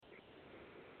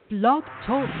Blog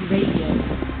Talk Radio.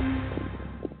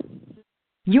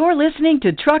 You're listening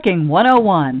to Trucking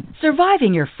 101,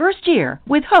 Surviving Your First Year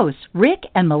with hosts Rick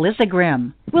and Melissa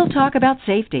Grimm. We'll talk about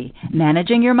safety,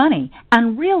 managing your money,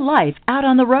 and real life out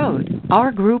on the road.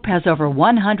 Our group has over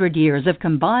 100 years of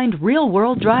combined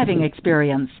real-world driving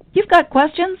experience. You've got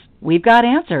questions? We've got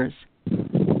answers.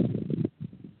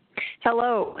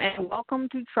 Hello, and welcome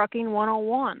to Trucking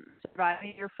 101,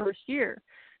 Surviving Your First Year,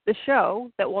 the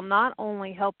show that will not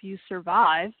only help you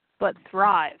survive, but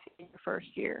thrive in your first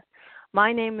year.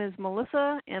 My name is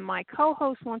Melissa, and my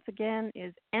co-host once again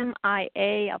is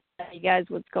MIA. I'll tell you guys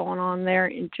what's going on there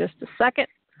in just a second.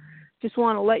 Just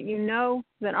want to let you know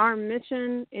that our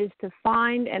mission is to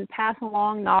find and pass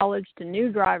along knowledge to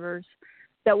new drivers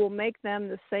that will make them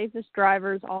the safest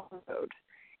drivers on the road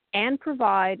and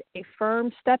provide a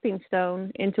firm stepping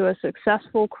stone into a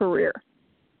successful career.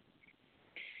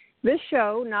 This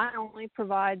show not only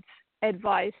provides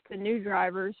advice to new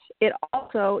drivers, it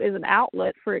also is an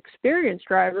outlet for experienced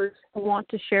drivers who want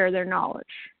to share their knowledge.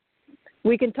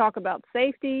 We can talk about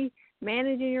safety,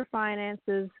 managing your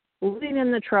finances, living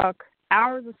in the truck,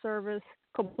 hours of service,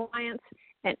 compliance,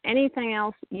 and anything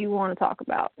else you want to talk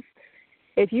about.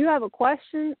 If you have a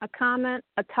question, a comment,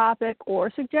 a topic, or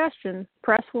a suggestion,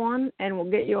 press 1 and we'll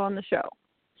get you on the show.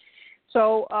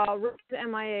 So, Rick is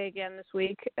MIA again this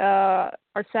week. Our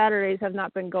Saturdays have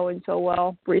not been going so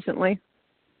well recently.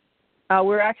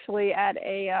 We're actually at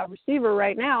a receiver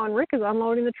right now, and Rick is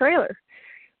unloading the trailer.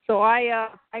 So I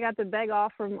got to beg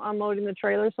off from unloading the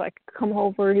trailer so I could come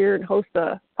over here and host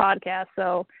a podcast.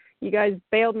 So you guys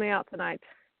bailed me out tonight.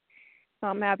 So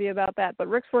I'm happy about that. But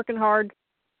Rick's working hard,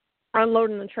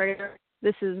 unloading the trailer.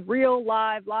 This is real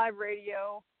live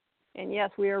radio. And yes,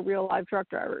 we are real live truck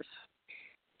drivers.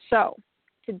 So,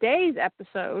 today's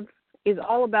episode is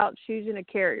all about choosing a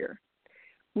carrier.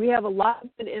 We have a lot of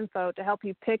good info to help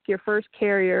you pick your first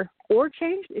carrier or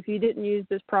change if you didn't use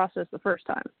this process the first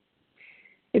time.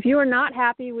 If you are not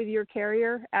happy with your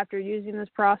carrier after using this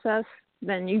process,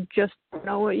 then you just don't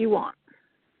know what you want.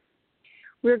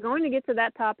 We're going to get to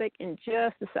that topic in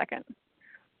just a second.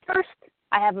 First,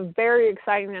 I have a very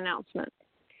exciting announcement.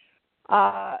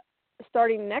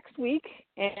 Starting next week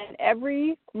and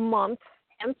every month,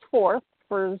 henceforth,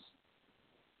 for as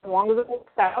long as it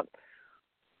works out,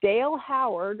 Dale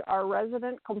Howard, our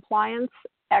resident compliance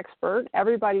expert,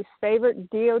 everybody's favorite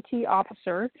DOT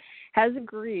officer, has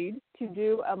agreed to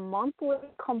do a monthly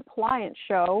compliance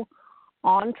show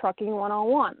on Trucking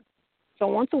 101. So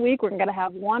once a week, we're going to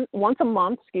have once a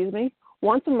month,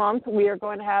 we are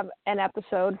going to have an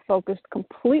episode focused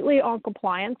completely on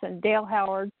compliance, and Dale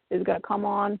Howard is going to come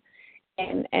on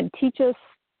and teach us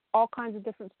all kinds of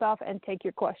different stuff and take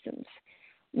your questions.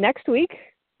 Next week,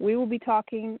 we will be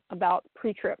talking about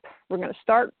pre-trip. We're going to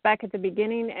start back at the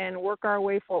beginning and work our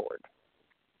way forward.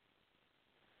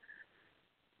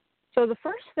 So the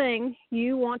first thing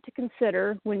you want to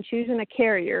consider when choosing a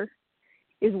carrier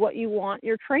is what you want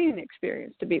your training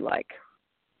experience to be like.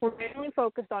 We're mainly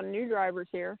focused on new drivers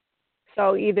here.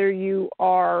 So either you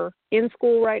are in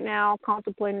school right now,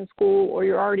 contemplating school, or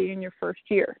you're already in your first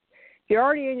year. If you're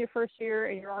already in your first year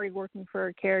and you're already working for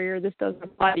a carrier, this doesn't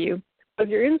apply to you. But if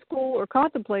you're in school or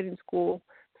contemplating school,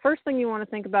 the first thing you want to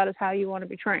think about is how you want to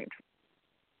be trained.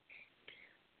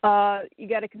 You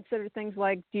got to consider things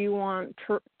like, do you want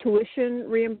tuition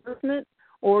reimbursement,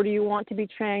 or do you want to be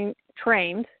trained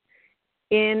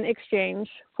in exchange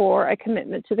for a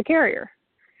commitment to the carrier?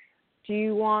 Do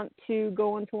you want to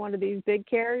go into one of these big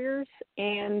carriers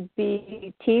and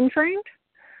be team trained,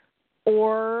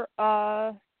 or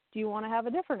do you want to have a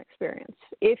different experience?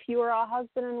 If you are a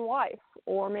husband and wife,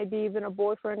 or maybe even a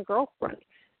boyfriend, girlfriend,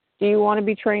 do you want to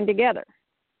be trained together?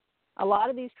 A lot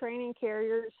of these training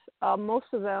carriers, most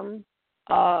of them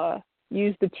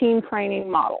use the team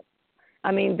training model.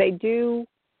 I mean, they do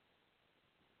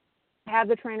have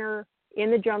the trainer in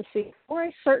the jump seat for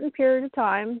a certain period of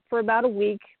time, for about a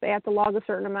week. They have to log a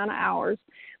certain amount of hours.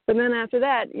 But then after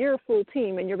that, you're a full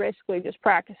team, and you're basically just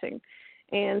practicing.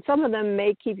 And some of them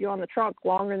may keep you on the truck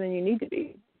longer than you need to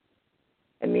be.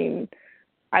 I mean,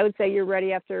 I would say you're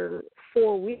ready after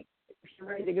 4 weeks if you're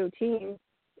ready to go team.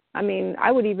 I mean,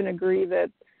 I would even agree that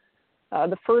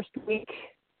the first week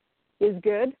is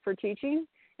good for teaching,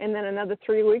 and then another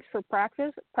 3 weeks for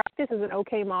practice. Practice is an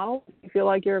okay model. If you feel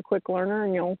like you're a quick learner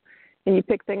and you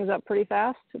pick things up pretty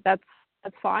fast, that's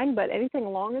fine. But anything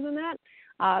longer than that,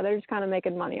 they're just kind of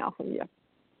making money off of you.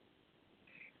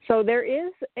 So there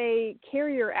is a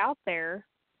carrier out there.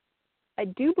 I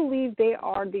do believe they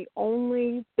are the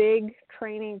only big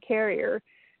training carrier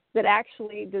that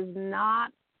actually does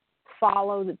not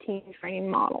follow the team training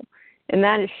model, and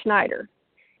that is Schneider.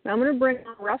 Now I'm going to bring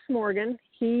on Russ Morgan.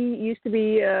 He used to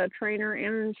be a trainer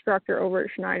and an instructor over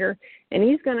at Schneider, and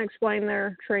he's going to explain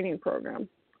their training program.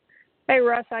 Hey,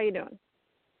 Russ, how you doing?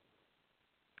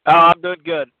 Oh, I'm doing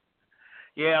good.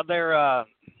 Yeah,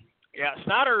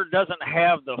 Snyder doesn't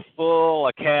have the full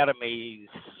academies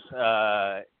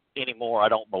anymore, I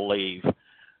don't believe.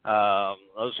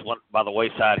 Those went by the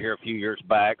wayside here a few years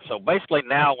back. So basically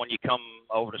now when you come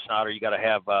over to Snyder, you got to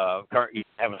have a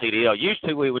CDL. Used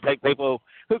to, we would take people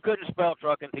who couldn't spell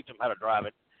truck and teach them how to drive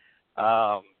it.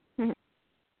 And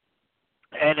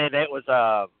then it was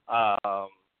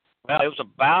it was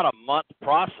about a month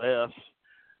process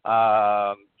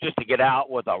just to get out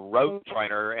with a road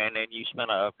trainer, and then you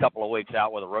spend a couple of weeks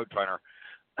out with a road trainer.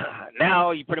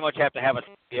 Now you pretty much have to have a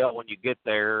CDL when you get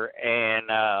there,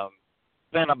 and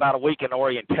spend about a week in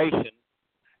orientation.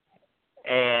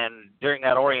 And during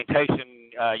that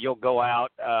orientation, you'll go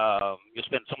out. You'll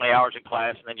spend so many hours in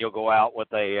class, and then you'll go out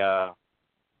with an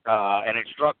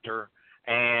instructor,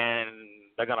 and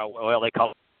they're gonna they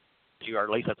call it, or at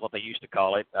least that's what they used to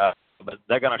call it. But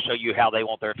they're gonna show you how they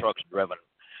want their trucks driven.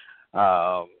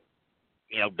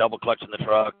 Double clutching the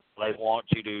truck. They want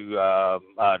you to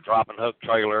drop and hook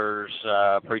trailers,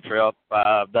 pre-trip,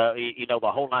 the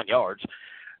whole 9 yards.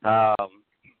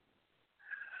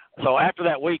 So after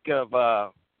that week of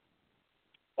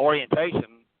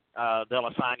orientation, they'll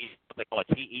assign you what they call a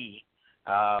TE,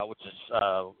 which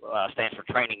stands for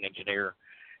training engineer,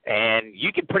 and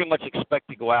you can pretty much expect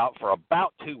to go out for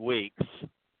about 2 weeks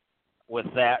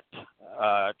with that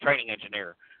training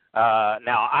engineer.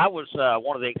 Now, I was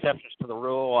one of the exceptions to the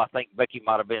rule. I think Becky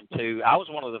might have been too. I was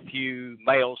one of the few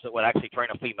males that would actually train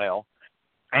a female,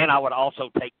 and I would also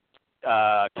take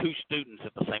 2 students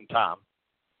at the same time.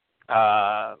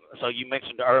 So you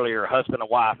mentioned earlier husband and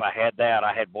wife. I had that.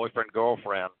 I had boyfriend,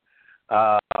 girlfriend.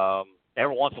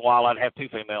 Every once in a while, I'd have 2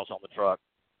 females on the truck.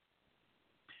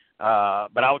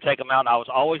 But I would take them out, and I was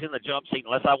always in the jump seat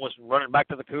unless I was running back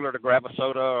to the cooler to grab a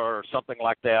soda or something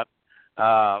like that.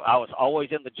 I was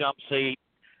always in the jump seat,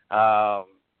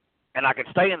 and I could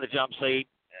stay in the jump seat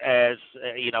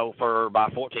for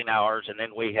about 14 hours, and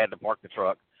then we had to park the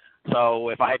truck. So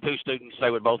if I had 2 students,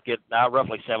 they would both get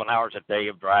roughly 7 hours a day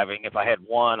of driving. If I had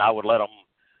one, I would let them,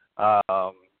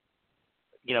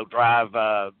 drive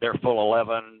their full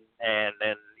 11, and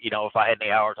then if I had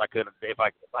any hours, I could. If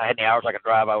I had any hours I could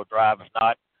drive, I would drive. If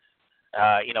not,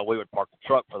 we would park the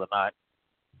truck for the night.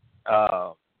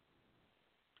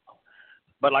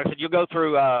 But like I said, you go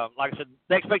through. Like I said,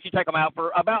 they expect you to take them out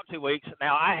for about 2 weeks.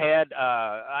 Now I had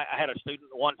a student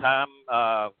one time.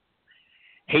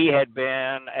 He had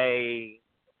been a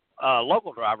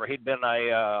local driver. He'd been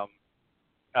he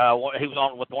was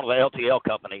on with one of the LTL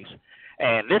companies,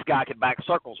 and this guy could back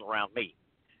circles around me.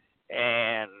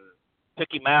 And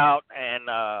took him out, and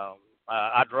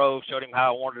I drove, showed him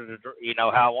how I wanted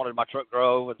how I wanted my truck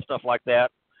drove and stuff like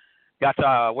that. Got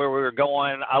to where we were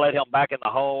going. I let him back in the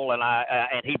hole, and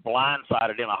he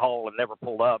blindsided in a hole and never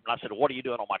pulled up. And I said, "What are you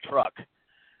doing on my truck?"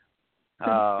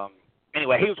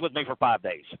 Anyway, he was with me for 5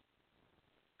 days.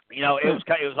 It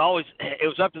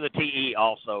was up to the TE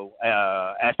also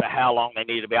as to how long they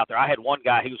needed to be out there. I had one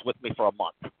guy, he was with me for a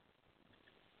month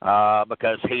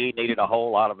because he needed a whole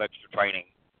lot of extra training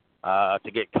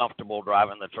to get comfortable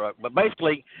driving the truck. But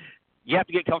basically, you have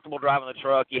to get comfortable driving the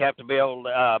truck. You have to be able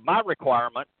to, my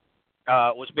requirement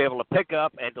was to be able to pick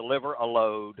up and deliver a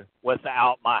load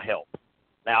without my help.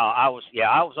 Now, I was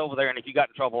over there, and if you got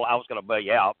in trouble, I was going to bail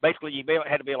you out. Basically, you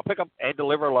had to be able to pick up and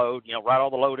deliver a load, write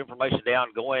all the load information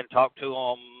down, go in, talk to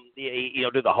them,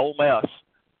 do the whole mess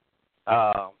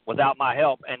without my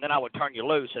help, and then I would turn you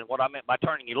loose. And what I meant by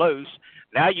turning you loose,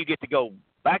 now you get to go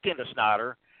back into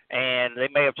Snyder, and they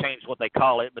may have changed what they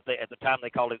call it, but at the time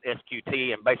they called it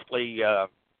SQT, and basically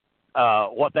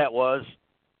what that was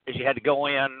is you had to go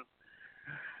in.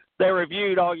 They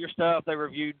reviewed all your stuff. They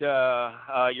reviewed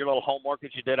your little homework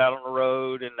that you did out on the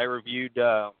road, and they reviewed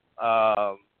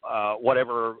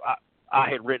whatever I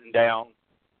had written down.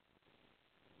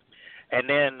 And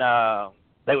then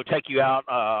they would take you out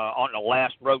on the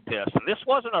last road test. And this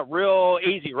wasn't a real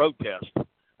easy road test.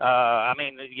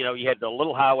 You had the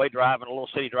little highway driving, a little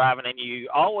city driving, and you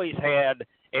always had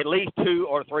at least 2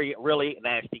 or 3 really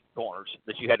nasty corners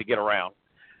that you had to get around.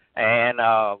 And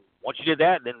once you did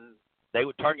that, then they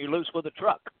would turn you loose with a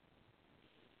truck.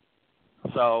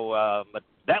 So, but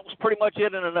that was pretty much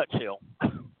it in a nutshell.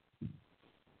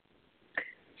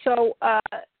 So,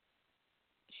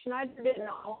 Schneider didn't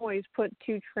always put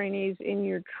 2 trainees in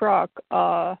your truck.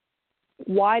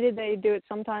 Why did they do it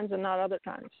sometimes and not other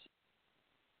times?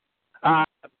 I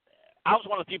was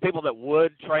one of the few people that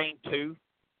would train 2.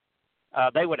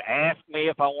 they would ask me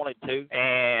if I wanted to,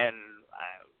 and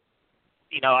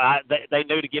they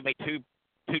knew to give me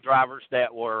two drivers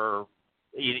that were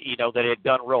that had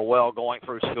done real well going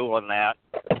through school and that.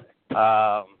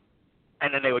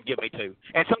 And then they would give me two.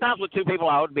 And sometimes with two people,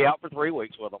 I would be out for 3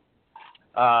 weeks with them.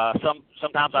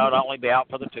 Sometimes I would only be out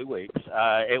for the 2 weeks.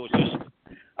 It was just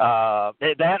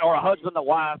that, or a husband and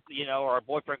wife, or a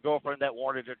boyfriend girlfriend that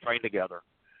wanted to train together.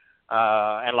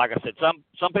 And like I said,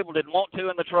 some people didn't want to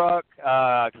in the truck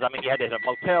because you had to hit a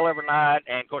motel every night.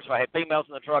 And of course, if I had females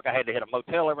in the truck, I had to hit a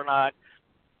motel every night.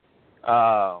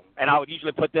 And I would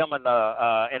usually put them in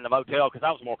the motel because I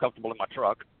was more comfortable in my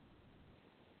truck.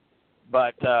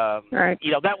 But right.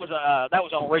 That was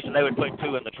the only reason they would put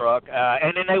two in the truck.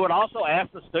 And then they would also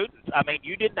ask the students.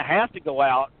 You didn't have to go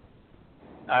out.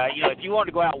 If you wanted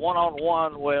to go out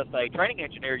one-on-one with a training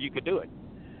engineer, you could do it.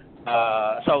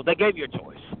 So they gave you a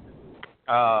choice.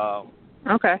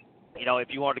 Okay. If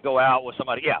you wanted to go out with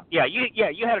somebody, you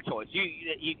had a choice.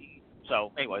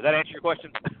 So anyway, that answer your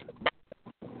question?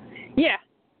 Yeah.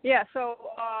 So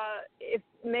if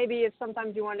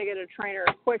sometimes you wanted to get a trainer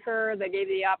quicker, they gave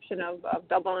you the option of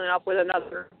doubling up with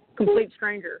another complete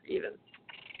stranger, even.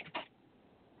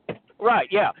 Right.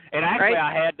 Yeah. And actually,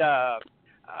 right?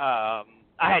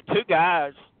 I had two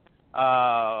guys.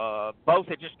 Both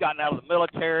had just gotten out of the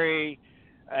military,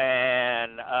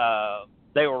 and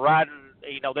they were riding.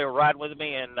 They were riding with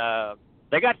me, and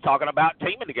they got to talking about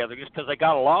teaming together just because they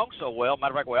got along so well.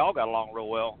 Matter of fact, we all got along real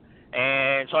well.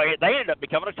 And so they ended up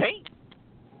becoming a team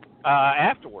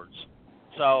afterwards.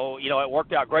 So, it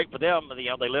worked out great for them.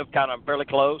 They lived kind of fairly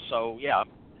close. So, yeah,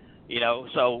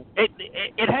 so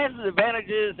it has its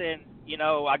advantages and,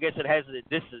 I guess it has its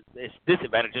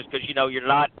disadvantages because, you're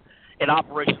not in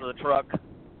operation of the truck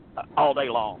all day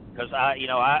long. Because,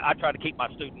 I try to keep my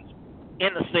students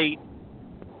in the seat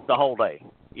the whole day.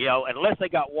 Unless they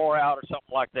got wore out or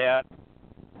something like that,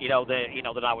 then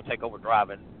I would take over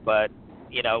driving. But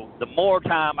the more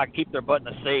time I keep their butt in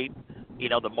the seat,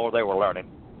 the more they were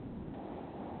learning.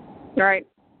 Right.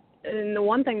 And the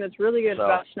one thing that's really good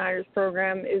about Schneider's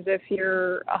program is if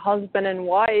you're a husband and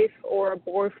wife or a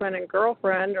boyfriend and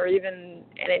girlfriend or even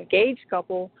an engaged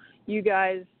couple, you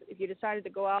guys, if you decided to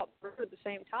go out at the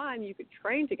same time, you could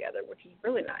train together, which is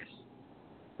really nice.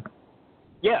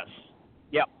 Yes.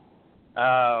 Yep.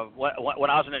 When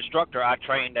I was an instructor, I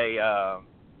trained a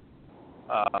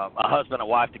husband and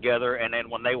wife together, and then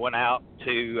when they went out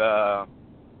to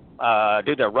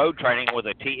do their road training with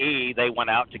a TE, they went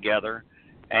out together.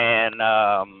 And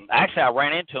actually, I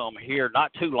ran into them here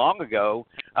not too long ago.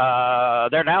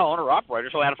 They're now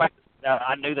owner-operators. So, in fact,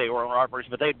 I knew they were owner-operators,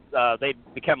 but they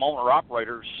became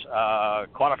owner-operators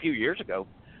quite a few years ago.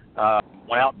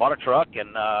 Went out and bought a truck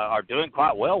and are doing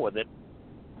quite well with it.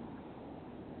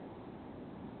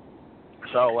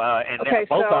 So,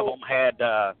 both of them had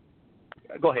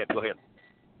Go ahead.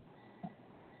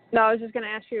 No, I was just going to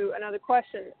ask you another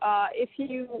question. If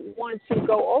you wanted to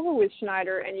go over with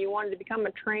Schneider and you wanted to become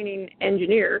a training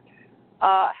engineer,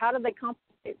 how did they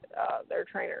compensate their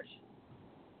trainers?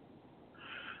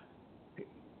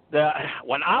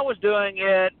 When I was doing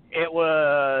it, it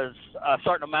was a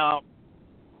certain amount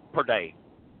per day,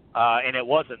 and it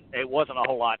wasn't a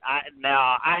whole lot. I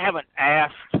haven't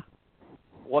asked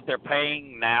what they're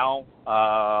paying now.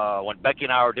 When Becky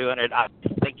and I were doing it, I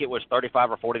think it was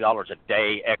 $35 or $40 a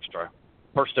day extra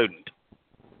per student.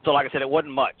 So, like I said, it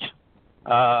wasn't much.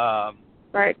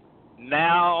 Right.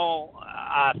 Now,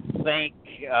 I think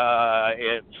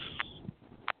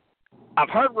I've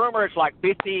heard rumor it's like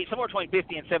somewhere between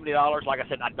 $50 and $70. Like I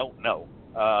said, I don't know.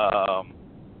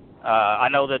 I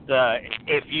know that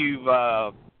if you've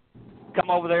come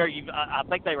over there, I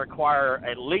think they require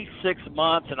at least 6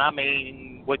 months, and I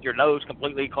mean with your nose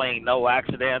completely clean, no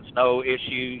accidents, no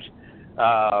issues,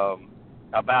 about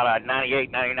a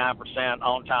 98, 99%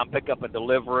 on-time pickup and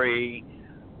delivery.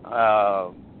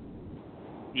 You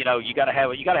got to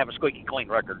have a squeaky clean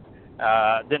record.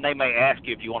 Then they may ask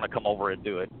you if you want to come over and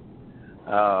do it.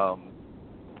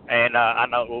 And I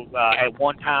know at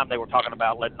one time they were talking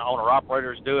about letting the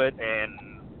owner-operators do it, and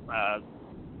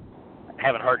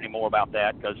haven't heard any more about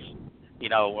that because,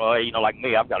 like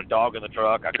me, I've got a dog in the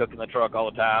truck. I cook in the truck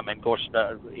all the time, and of course,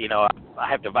 I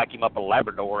have to vacuum up a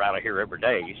Labrador out of here every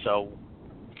day. So,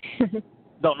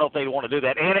 don't know if they want to do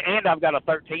that. And I've got a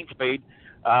 13-speed.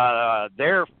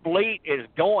 Their fleet is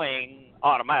going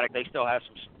automatic. They still have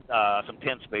some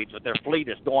 10 speeds, but their fleet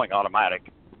is going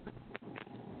automatic.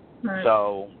 Right.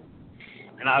 So,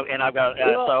 I've got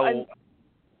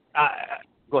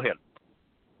go ahead.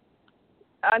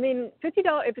 I mean,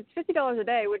 $50. If it's $50 a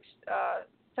day, which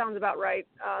sounds about right.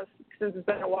 Since it's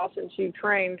been a while since you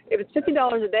trained, if it's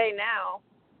 $50 a day now,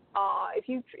 if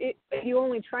you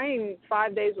only train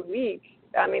 5 days a week,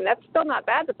 I mean that's still not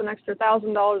bad. That's an extra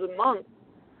 $1,000 a month.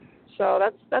 So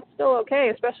that's still okay,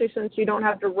 especially since you don't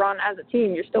have to run as a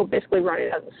team. You're still basically running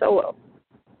as a solo.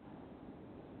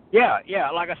 Yeah.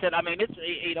 Like I said, I mean, it's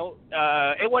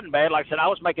it wasn't bad. Like I said, I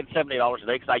was making $70 a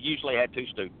day because I usually had 2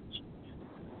 students.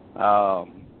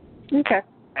 Okay.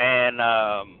 And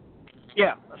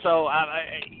yeah, so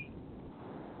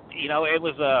it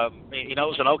was it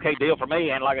was an okay deal for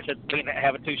me. And like I said,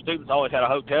 having 2 students, I always had a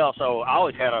hotel, so I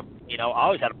always had a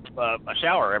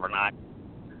shower every night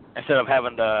instead of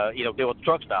having to deal with the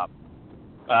truck stop.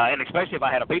 And especially if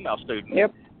I had a female student.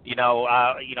 Yep.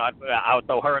 I would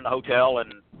throw her in the hotel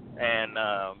and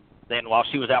then while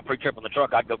she was out pre-trip on the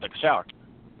truck, I'd go take a shower.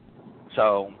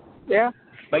 So. Yeah.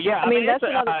 But yeah, I mean that's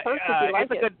another perk if you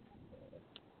like it. Good,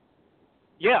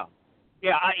 yeah.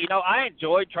 I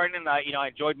enjoyed training. I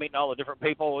enjoyed meeting all the different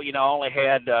people. I only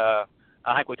had, I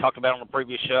think we talked about on the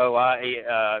previous show.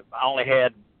 I only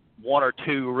had 1 or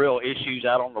 2 real issues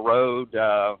out on the road.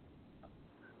 I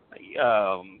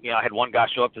had one guy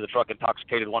show up to the truck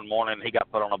intoxicated one morning. He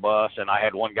got put on a bus, and I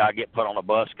had one guy get put on a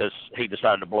bus because he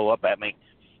decided to blow up at me.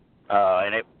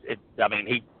 And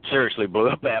he seriously blew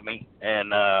up at me.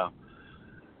 And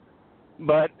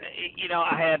but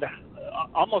I had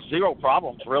almost 0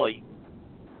 problems really.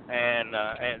 And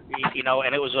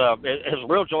it was a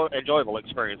real enjoyable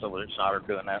experience over at Snyder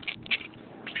doing that.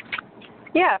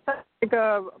 Yeah, that's like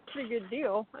a pretty good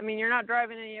deal. I mean, you're not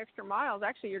driving any extra miles.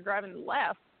 Actually, you're driving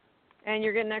less, and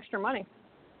you're getting extra money.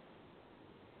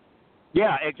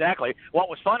 Yeah, exactly. What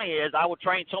was funny is I would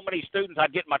train so many students,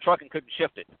 I'd get in my truck and couldn't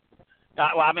shift it.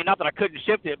 Not that I couldn't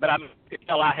shift it, but I could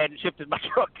tell I hadn't shifted my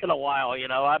truck in a while.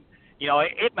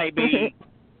 It may be.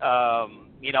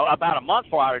 About a month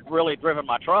before I had really driven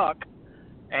my truck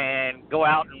and go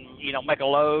out and, make a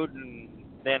load and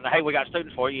then, hey, we got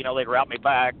students for you, they'd route me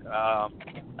back.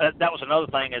 That was another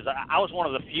thing is I was one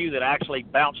of the few that actually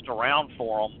bounced around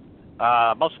for them.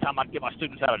 Most of the time I'd get my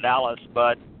students out of Dallas,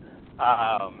 but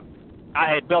I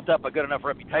had built up a good enough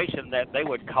reputation that they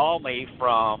would call me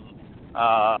from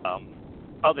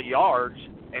other yards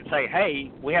and say,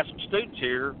 hey, we have some students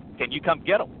here. Can you come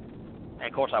get them? And,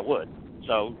 of course, I would.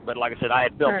 So, but like I said, I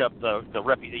had built up a good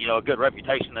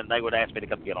reputation, and they would ask me to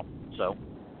come get them. So.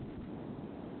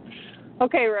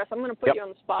 Okay, Russ, I'm going to put you on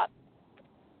the spot.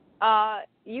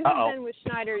 You have been with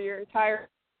Schneider your entire.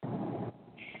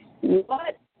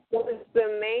 What was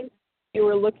the main thing you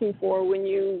were looking for when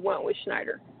you went with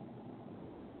Schneider?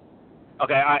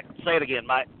 Okay, all right. Say it again.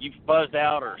 You've buzzed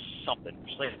out or something.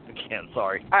 Say it again.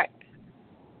 Sorry. All right.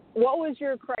 What was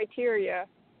your criteria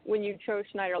when you chose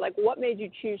Schneider? Like, what made you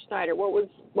choose Schneider? What was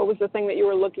the thing that you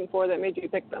were looking for that made you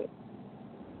pick them?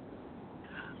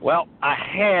 Well, I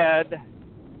had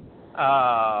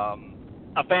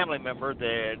a family member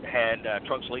that had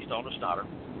trucks leased on to Schneider,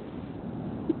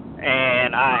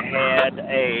 and I had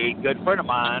a good friend of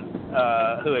mine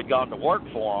who had gone to work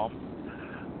for them.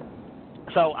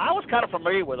 So I was kind of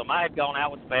familiar with them. I had gone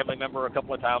out with a family member a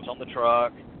couple of times on the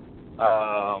truck,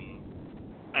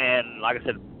 and like I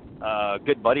said, a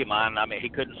good buddy of mine, he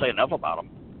couldn't say enough about them.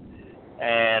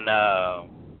 And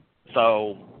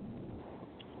so,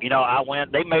 I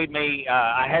went, they made me,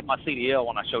 I had my CDL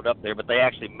when I showed up there, but they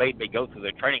actually made me go through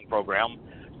their training program.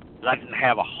 I didn't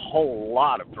have a whole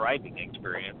lot of driving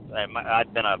experience.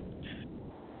 I'd been a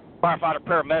firefighter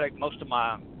paramedic most of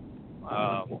my,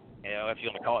 if you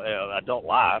want to call it adult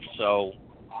life, so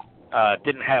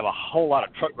didn't have a whole lot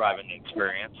of truck driving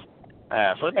experience.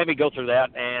 So they made me go through that,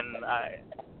 and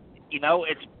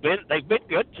they've been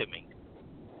good to me.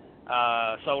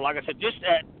 So, like I said, just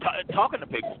talking to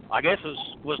people, I guess,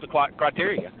 was the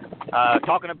criteria.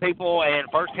 Talking to people and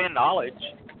firsthand knowledge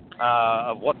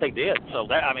of what they did. So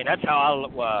that's how I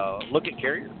look at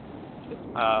carrier.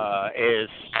 Is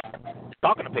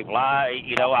talking to people.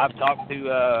 I've talked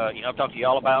to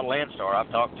y'all about Landstar. I've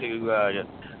talked to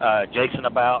Jason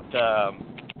about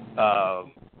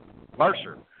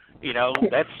Mercer.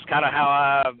 That's kind of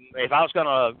how if I was going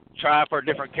to try for a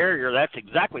different carrier, that's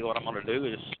exactly what I'm going to do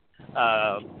is,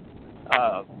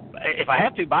 if I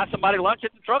have to, buy somebody lunch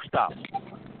at the truck stop.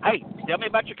 Hey, tell me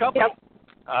about your company.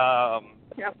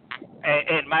 Yep.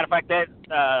 And matter of fact, that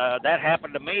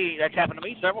happened to me. That's happened to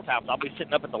me several times. I'll be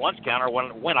sitting up at the lunch counter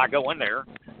when I go in there,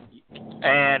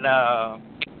 and a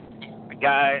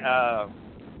guy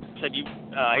said he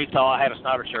saw I had a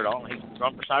Schneider shirt on. He's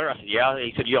run for Schneider. I said, yeah.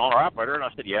 He said, you owner operator? And I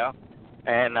said, yeah.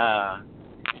 And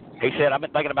He said, I've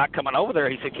been thinking about coming over there.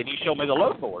 He said, can you show me the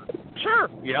load board? Sure.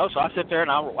 So I sit there and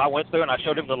I went through and I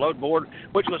showed him the load board,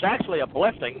 which was actually a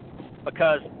blessing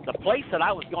because the place that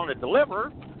I was going to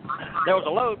deliver, there was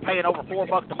a load paying over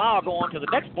 $4 a mile going to the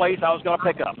next place I was going to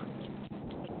pick up.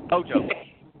 No joke.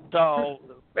 So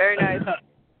very nice.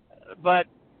 But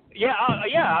yeah,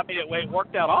 I mean it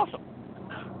worked out awesome.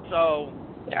 So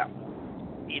yeah.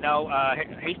 He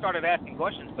started asking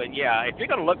questions, but yeah, if you're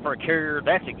going to look for a carrier,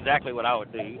 that's exactly what I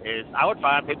would do. Is I would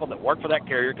find people that work for that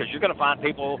carrier because you're going to find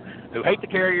people who hate the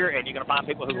carrier and you're going to find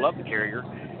people who love the carrier,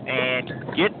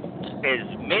 and get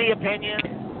as many opinions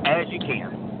as you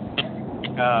can.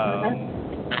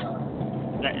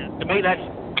 To me, that's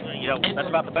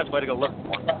about the best way to go look for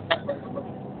one.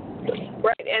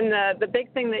 Right, and the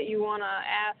big thing that you want to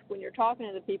ask when you're talking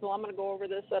to the people, I'm going to go over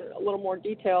this in a little more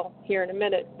detail here in a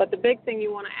minute, but the big thing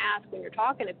you want to ask when you're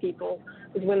talking to people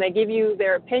is when they give you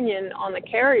their opinion on the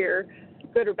carrier,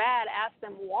 good or bad, ask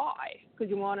them why, because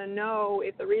you want to know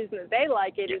if the reason that they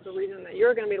like it is the reason that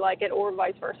you're going to be like it, or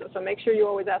vice versa. So make sure you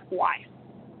always ask why.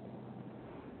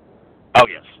 Oh,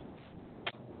 yes.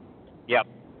 Yep.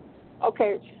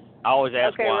 Okay. I always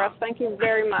ask why. Okay, Russ, thank you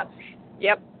very much.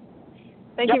 Yep.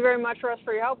 Thank you very much, Russ,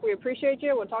 for your help. We appreciate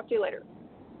you. We'll talk to you later.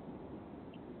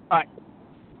 All right.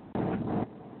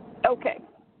 Okay.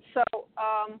 So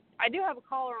I do have a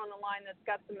caller on the line that's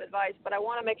got some advice, but I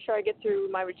want to make sure I get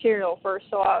through my material first.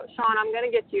 So, Sean, I'm going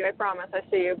to get to you. I promise. I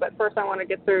see you. But first I want to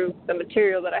get through the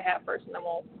material that I have first, and then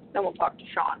we'll talk to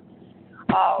Sean.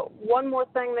 One more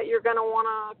thing that you're going to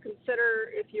want to consider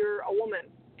if you're a woman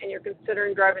and you're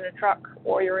considering driving a truck,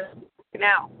 or you're in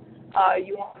now,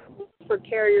 you want to look for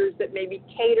carriers that maybe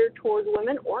cater towards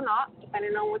women or not,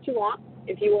 depending on what you want.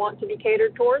 If you want to be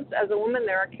catered towards as a woman,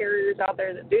 there are carriers out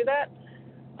there that do that.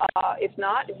 If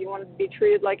not, if you want to be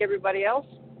treated like everybody else,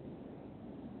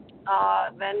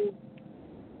 then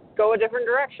go a different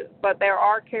direction. But there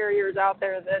are carriers out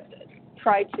there that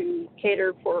try to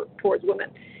cater towards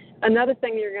women. Another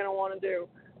thing you're going to want to do,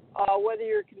 whether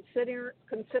you're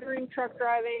considering truck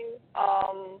driving,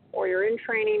 or you're in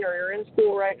training, or you're in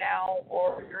school right now,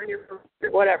 or you're in your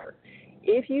whatever,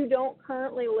 if you don't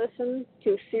currently listen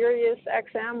to Sirius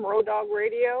XM Road Dog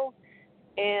Radio,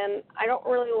 and I don't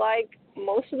really like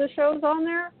most of the shows on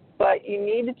there, but you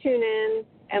need to tune in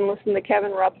and listen to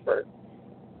Kevin Rutherford.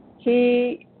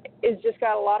 He has just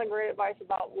got a lot of great advice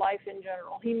about life in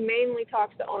general. He mainly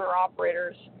talks to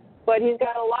owner-operators, but he's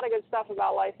got a lot of good stuff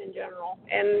about life in general,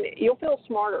 and you'll feel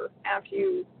smarter after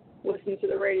you listen to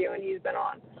the radio and he's been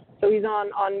on. So he's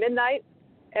on midnight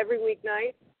every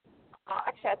weeknight.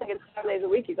 Actually, I think it's 7 days a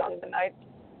week he's on midnight.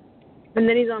 And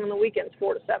then he's on the weekends,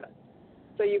 4 to 7.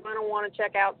 So you're going to want to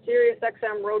check out Sirius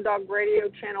XM Road Dog Radio,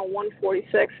 channel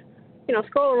 146.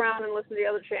 Scroll around and listen to the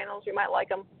other channels. You might like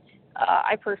them.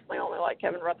 I personally only like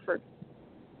Kevin Rutherford.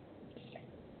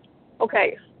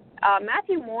 Okay,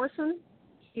 Matthew Morrison,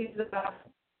 he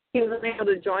wasn't able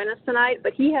to join us tonight,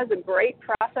 but he has a great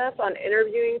process on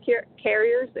interviewing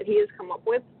carriers that he has come up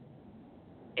with.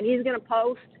 And he's going to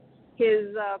post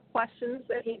his questions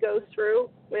that he goes through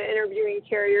when interviewing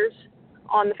carriers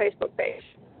on the Facebook page.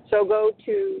 So go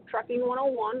to Trucking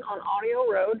 101 on Audio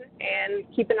Road and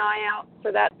keep an eye out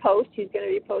for that post. He's going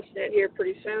to be posting it here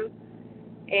pretty soon.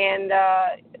 And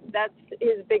that's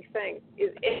his big thing,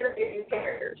 is interviewing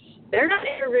carriers. They're not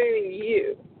interviewing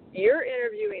you. You're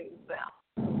interviewing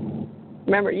them.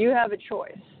 Remember, you have a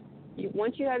choice.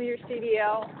 Once you have your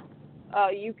CDL,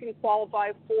 you can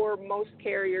qualify for most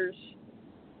carriers'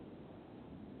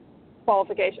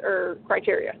 qualification or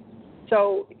criteria.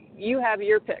 So you have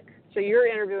your pick. So you're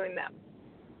interviewing them.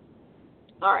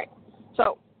 All right.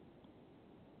 So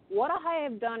what I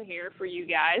have done here for you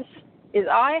guys is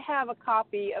I have a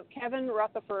copy of Kevin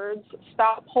Rutherford's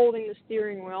Stop Holding the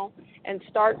Steering Wheel and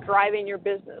Start Driving Your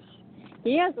Business.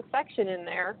 He has a section in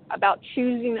there about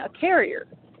choosing a carrier.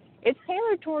 It's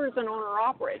tailored towards an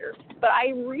owner-operator, but I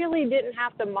really didn't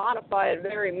have to modify it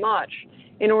very much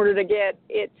in order to get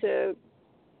it to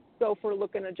go for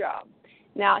looking a job.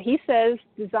 Now, he says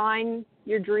design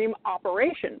your dream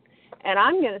operation, and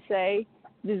I'm going to say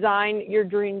design your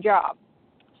dream job.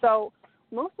 So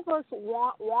most of us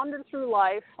wander through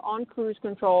life on cruise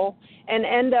control and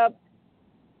end up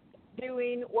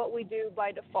doing what we do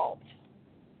by default.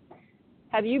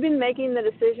 Have you been making the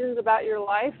decisions about your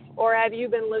life, or have you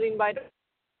been living by default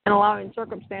and allowing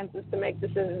circumstances to make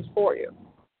decisions for you?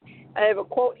 I have a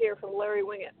quote here from Larry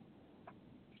Winget.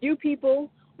 Few people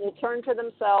will turn to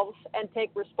themselves and take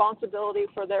responsibility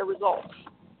for their results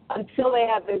until they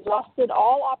have exhausted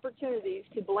all opportunities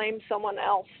to blame someone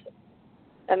else.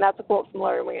 And that's a quote from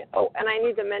Larry Winget. Oh, and I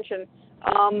need to mention,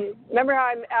 remember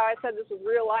how I said this was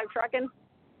real live trucking?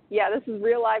 Yeah, this is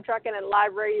Real Live Trucking and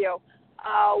Live Radio.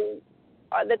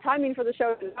 The timing for the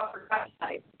show is last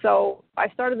night. So I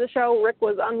started the show, Rick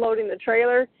was unloading the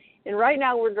trailer, and right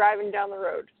now we're driving down the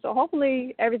road. So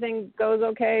hopefully everything goes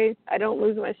okay. I don't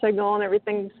lose my signal and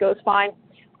everything goes fine.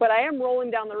 But I am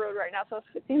rolling down the road right now, so if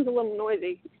it seems a little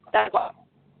noisy, that's why.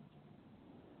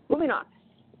 Moving on.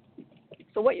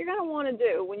 So what you're going to want to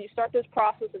do when you start this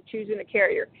process of choosing a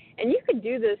carrier, and you could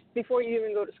do this before you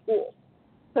even go to school,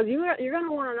 because you're going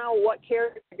to want to know what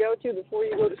carrier to go to before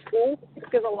you go to school,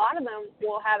 because a lot of them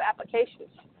will have applications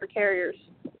for carriers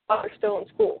while they're still in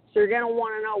school. So you're going to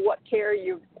want to know what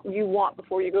carrier you want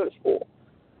before you go to school.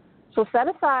 So set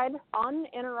aside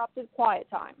uninterrupted quiet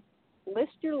time.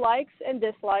 List your likes and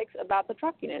dislikes about the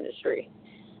trucking industry.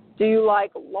 Do you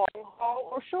like long haul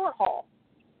or short haul?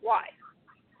 Why?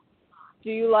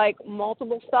 Do you like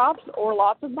multiple stops or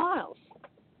lots of miles?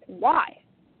 Why?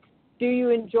 Do you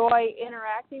enjoy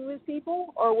interacting with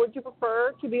people, or would you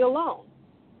prefer to be alone?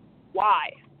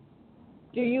 Why?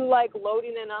 Do you like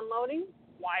loading and unloading?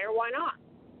 Why or why not?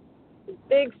 The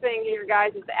big thing here,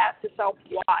 guys, is to ask yourself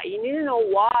why. You need to know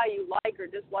why you like or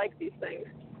dislike these things.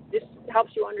 This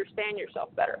helps you understand yourself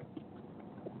better.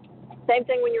 Same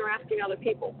thing when you're asking other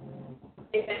people.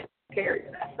 Ask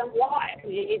them why.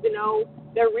 You need to know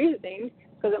their reasoning,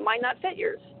 because it might not fit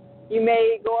yours. You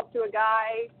may go up to a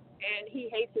guy and he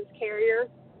hates his carrier,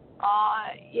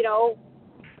 a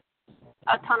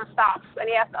ton of stops, and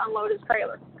he has to unload his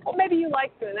trailer. Well, maybe you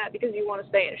like doing that because you want to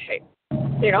stay in shape.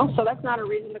 So that's not a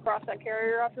reason to cross that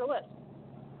carrier off your list.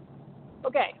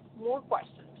 Okay, more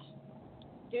questions.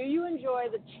 Do you enjoy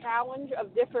the challenge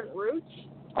of different routes,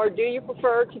 or do you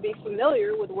prefer to be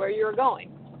familiar with where you're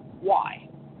going? Why?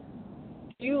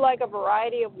 Do you like a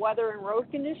variety of weather and road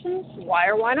conditions? Why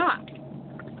or why not?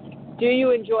 Do you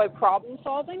enjoy problem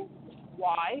solving?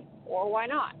 Why or why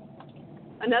not?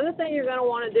 Another thing you're going to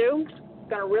want to do,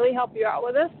 going to really help you out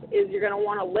with this, is you're going to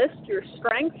want to list your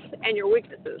strengths and your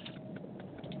weaknesses.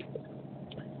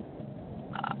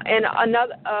 And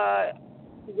another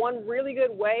one really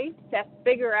good way to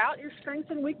figure out your strengths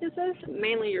and weaknesses,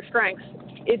 mainly your strengths,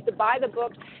 is to buy the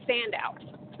book Stand Out.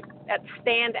 That's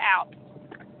Stand Out.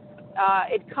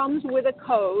 It comes with a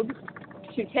code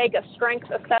to take a strengths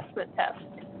assessment test.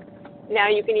 Now,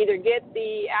 you can either get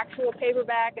the actual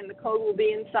paperback and the code will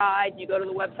be inside. You go to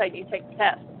the website and you take the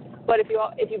test. But if you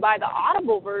buy the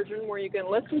Audible version where you can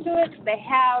listen to it, they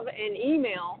have an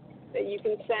email that you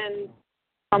can send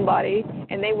somebody,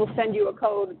 and they will send you a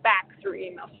code back through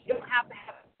email. So you don't have to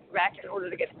have it back in order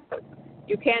to get the code.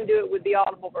 You can do it with the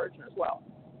Audible version as well.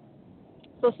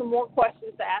 So some more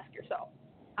questions to ask yourself.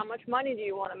 How much money do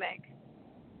you want to make?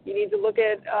 You need to look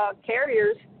at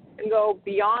carriers and go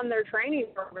beyond their training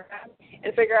program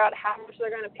and figure out how much they're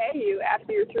going to pay you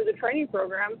after you're through the training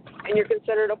program and you're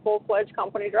considered a full-fledged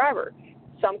company driver.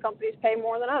 Some companies pay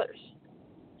more than others.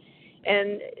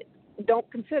 And don't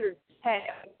consider pay.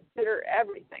 Consider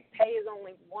everything. Pay is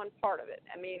only one part of it.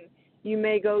 I mean, you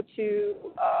may go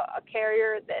to a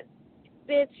carrier that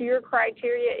fits your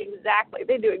criteria exactly.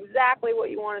 They do exactly what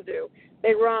you want to do.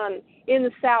 They run in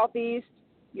the Southeast.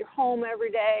 You're home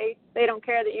every day. They don't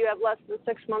care that you have less than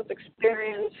 6 months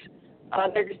experience.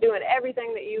 They're just doing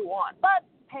everything that you want. But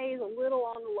pay is a little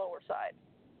on the lower side.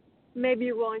 Maybe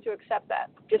you're willing to accept that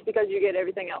just because you get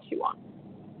everything else you want.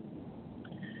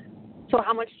 So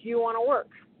how much do you want to work?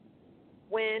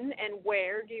 When and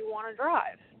where do you want to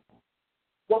drive?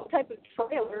 What type of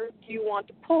trailer do you want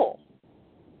to pull?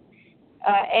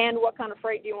 And what kind of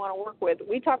freight do you want to work with?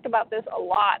 We talked about this a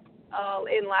lot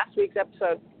in last week's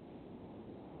episode.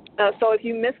 So if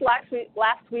you missed last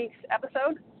week's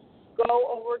episode, go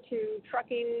over to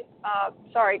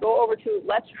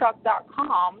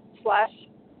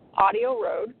letstruck.com/audio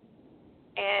road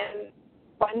and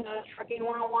find the Trucking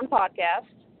 101 podcast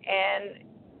and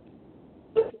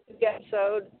listen to the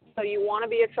episode. So you want to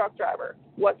be a truck driver.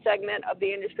 What segment of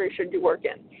the industry should you work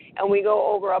in? And we go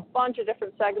over a bunch of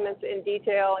different segments in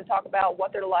detail and talk about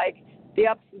what they're like, the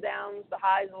ups and downs, the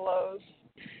highs and lows.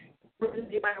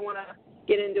 You might want to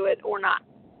get into it or not.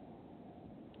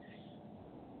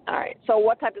 All right, so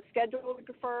what type of schedule would you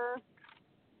prefer?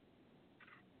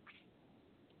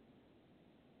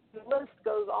 The list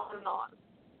goes on and on.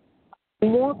 The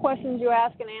more questions you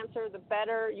ask and answer, the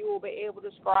better you will be able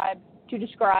to describe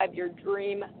your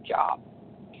dream job.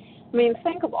 I mean,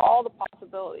 think of all the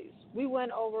possibilities. We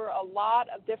went over a lot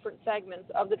of different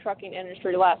segments of the trucking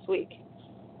industry last week.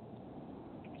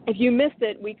 If you missed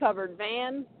it, we covered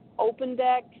van, open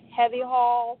deck, heavy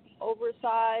haul,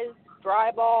 oversized, dry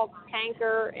bulk,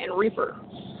 tanker, and reefer.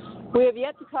 We have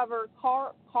yet to cover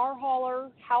car hauler,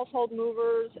 household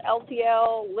movers,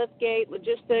 LTL, liftgate,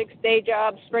 logistics, day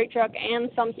jobs, straight truck, and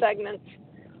some segments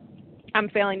I'm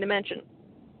failing to mention.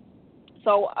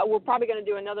 So we're probably going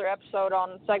to do another episode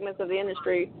on segments of the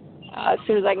industry as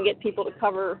soon as I can get people to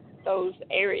cover those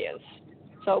areas.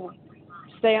 So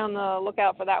stay on the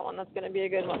lookout for that one. That's going to be a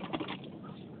good one.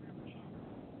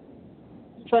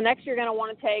 So next you're going to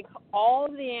want to take all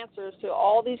of the answers to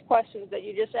all these questions that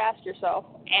you just asked yourself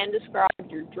and describe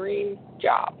your dream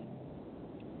job.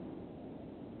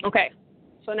 Okay,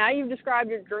 so now you've described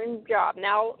your dream job.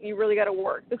 Now you really got to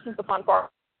work. This is the fun part.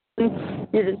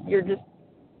 You're just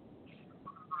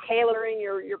tailoring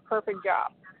your perfect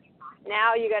job.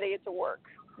 Now you got to get to work.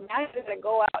 Now you got to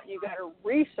go out. You got to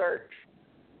research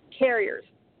carriers.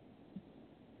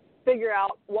 Figure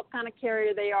out what kind of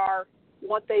carrier they are,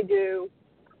 what they do,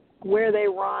 where they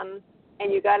run,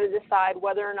 and you got to decide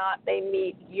whether or not they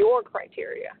meet your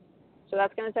criteria. So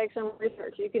that's going to take some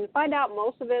research. You can find out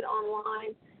most of it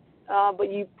online,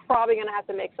 but you're probably going to have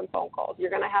to make some phone calls.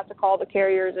 You're going to have to call the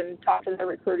carriers and talk to their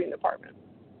recruiting department.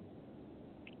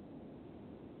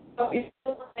 So you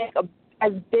want to make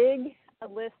as big a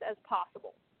list as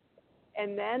possible,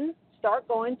 and then start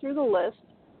going through the list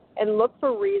and look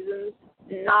for reasons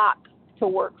not to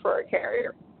work for a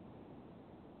carrier.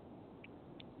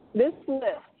 This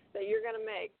list that you're going to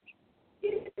make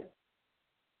is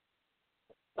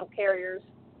of carriers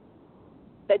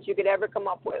that you could ever come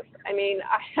up with. I mean,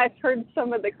 I've heard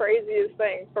some of the craziest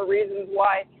things for reasons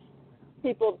why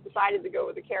people decided to go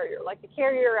with a carrier. Like the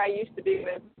carrier I used to be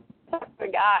with, a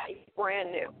guy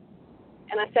brand new.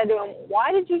 And I said to him,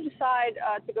 why did you decide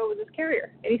to go with this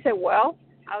carrier? And he said, well,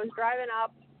 I was driving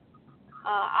up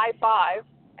I-5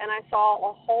 and I saw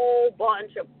a whole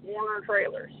bunch of Werner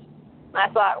trailers. And I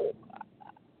thought,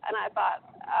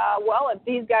 well, if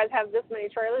these guys have this many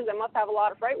trailers, they must have a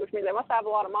lot of freight, which means they must have a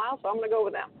lot of miles, so I'm going to go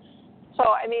with them. So,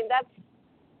 I mean, that's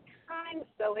kind of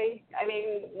silly. I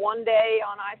mean, one day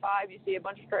on I-5 you see a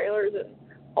bunch of trailers, and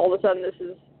all of a sudden this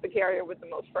is the carrier with the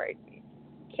most freight.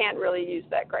 Can't really use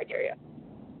that criteria.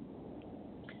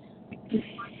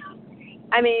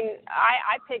 I mean,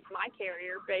 I picked my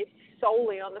carrier based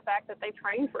solely on the fact that they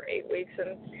trained for 8 weeks,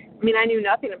 and I mean, I knew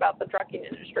nothing about the trucking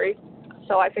industry.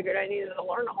 So I figured I needed to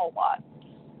learn a whole lot.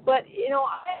 But, you know,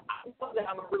 I know that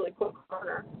I'm a really quick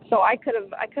learner. So I could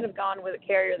have gone with a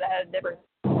carrier that had a different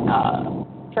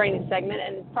training segment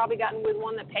and probably gotten with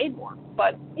one that paid more.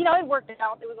 But, you know, it worked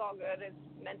out. It was all good. It's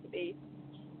meant to be.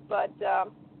 But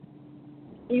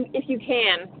if you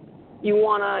can, you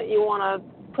wanna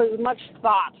put as much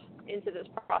thought into this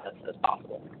process as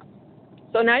possible.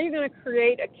 So now you're going to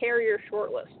create a carrier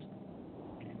shortlist.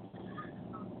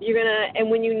 And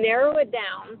when you narrow it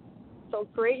down, so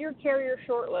create your carrier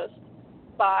shortlist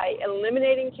by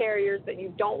eliminating carriers that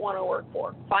you don't want to work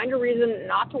for. Find a reason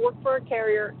not to work for a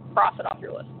carrier, cross it off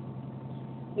your list.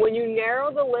 When you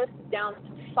narrow the list down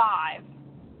to 5,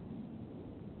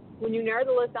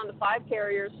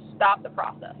 carriers, stop the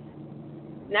process.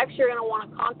 Next, you're going to want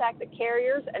to contact the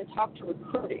carriers and talk to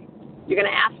recruiting. You're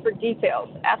going to ask for details.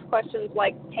 Ask questions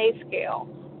like pay scale,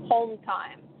 home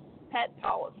time, pet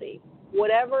policy,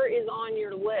 whatever is on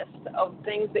your list of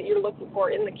things that you're looking for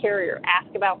in the carrier.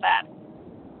 Ask about that.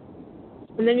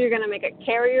 And then you're going to make a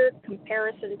carrier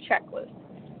comparison checklist.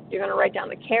 You're going to write down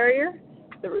the carrier,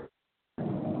 the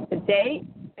date,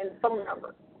 and the phone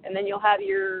number. And then you'll have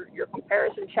your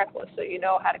comparison checklist so you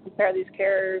know how to compare these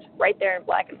carriers right there in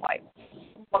black and white.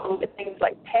 With things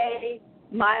like pay,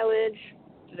 mileage,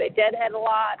 do they deadhead a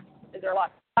lot? Is there a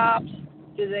lot of stops?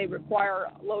 Do they require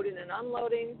loading and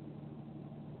unloading?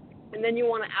 And then you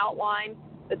want to outline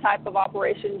the type of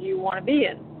operations you want to be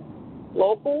in.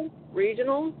 Local,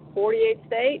 regional, 48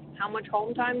 state, how much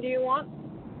home time do you want?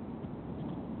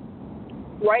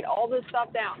 Write all this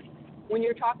stuff down. When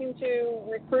you're talking to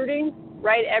recruiting,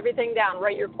 write everything down.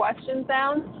 Write your questions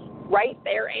down. Write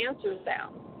their answers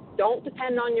down. Don't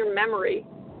depend on your memory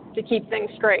to keep things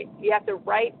straight. You have to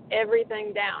write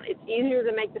everything down. It's easier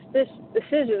to make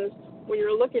decisions when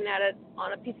you're looking at it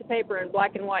on a piece of paper in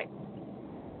black and white.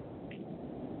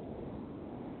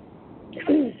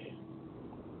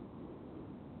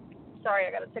 Sorry,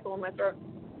 I got a tickle in my throat.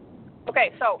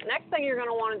 Okay, so next thing you're going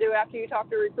to want to do after you talk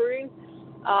to recruiting,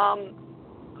 I'm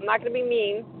not going to be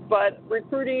mean, but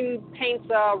recruiting paints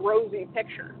a rosy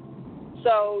picture.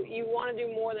 So you want to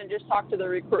do more than just talk to the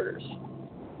recruiters.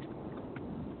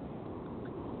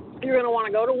 You're going to want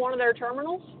to go to one of their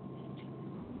terminals,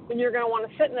 and you're going to want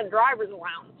to sit in the driver's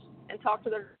lounge and talk to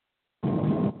their.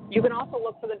 You can also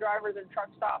look for the drivers in truck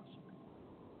stops.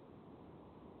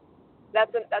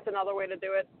 That's another way to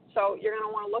do it. So you're going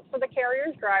to want to look for the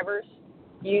carrier's drivers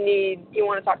You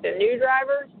want to talk to new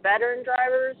drivers, veteran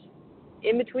drivers,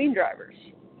 in-between drivers.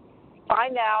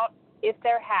 Find out if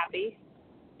they're happy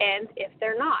and if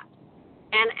they're not.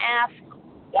 And ask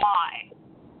why.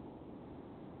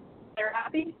 If they're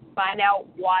happy, find out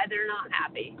why they're not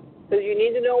happy. Because you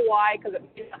need to know why, because it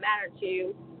may not matter to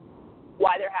you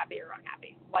why they're happy or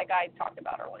unhappy, like I talked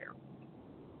about earlier.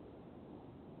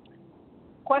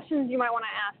 Questions you might want to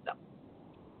ask them.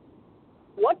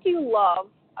 What do you love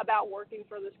about working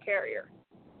for this carrier?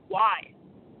 Why?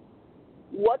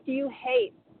 What do you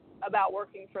hate about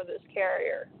working for this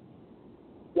carrier?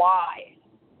 Why?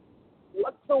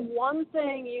 What's the one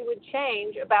thing you would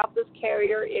change about this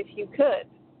carrier if you could?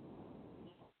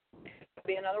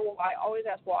 Be another why. Always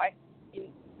ask why.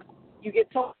 You get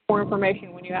so much more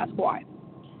information when you ask why.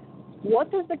 What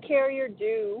does the carrier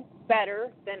do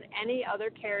better than any other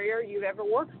carrier you've ever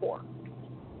worked for?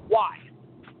 Why?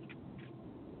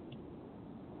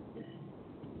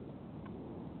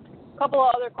 A couple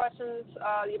of other questions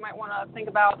you might want to think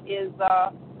about is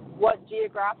what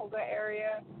geographical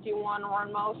area do you want to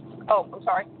run most? Oh, I'm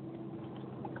sorry.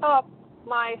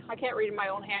 I can't read in my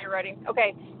own handwriting.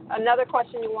 Okay, another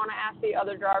question you want to ask the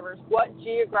other drivers, what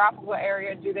geographical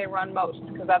area do they run most?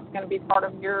 Because that's going to be part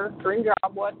of your dream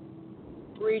job. What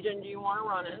region do you want to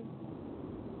run in?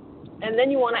 And then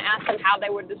you want to ask them how they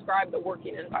would describe the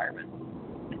working environment.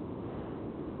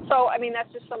 So, I mean,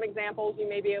 that's just some examples. You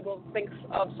may be able to think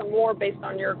of some more based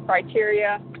on your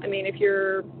criteria. I mean, if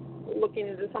you're looking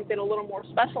into something a little more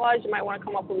specialized, you might want to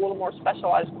come up with a little more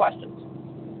specialized questions.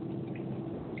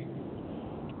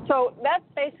 So that's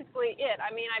basically it.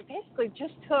 I mean, I basically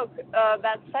just took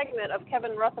that segment of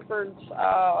Kevin Rutherford's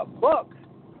book,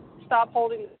 Stop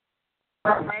Holding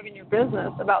Driving Your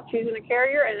Business, about choosing a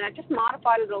carrier, and I just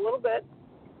modified it a little bit.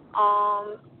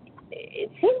 It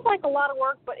seems like a lot of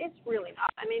work, but it's really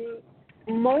not. I mean,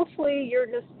 mostly you're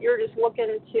just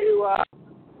looking to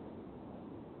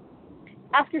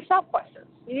ask yourself questions.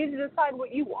 You need to decide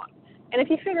what you want, and if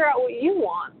you figure out what you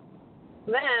want,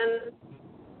 then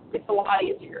it's a lot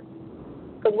easier.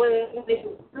 Because when they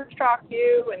talk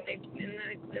you and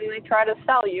they try to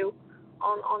sell you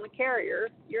on the carrier,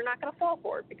 you're not going to fall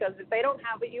for it, because if they don't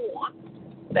have what you want,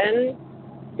 then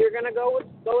you're going to go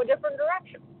a different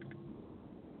direction.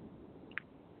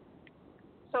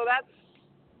 So that's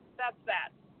that.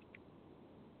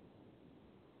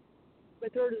 My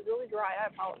throat is really dry. I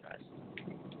apologize.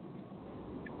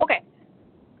 Okay.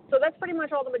 So that's pretty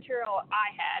much all the material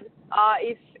I had.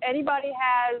 If anybody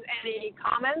has any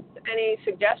comments, any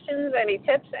suggestions, any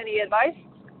tips, any advice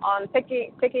on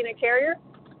picking a carrier,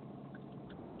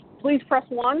 please press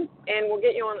 1 and we'll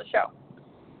get you on the show.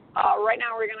 Right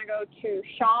now we're going to go to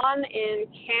Sean in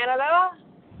Canada.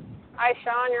 Hi,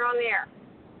 Sean. You're on the air.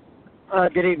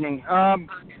 Good evening.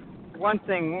 One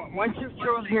thing, once you've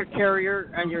chosen your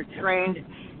carrier and you're trained,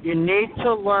 you need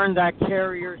to learn that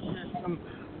carrier system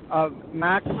of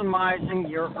maximizing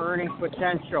your earning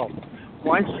potential.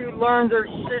 Once you learn their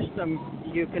system,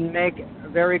 you can make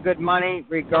very good money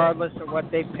regardless of what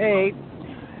they pay,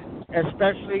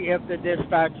 especially if the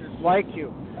dispatchers like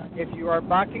you. If you are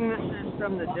bucking the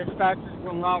system, the dispatchers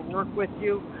will not work with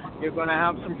you. You're going to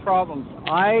have some problems.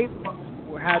 I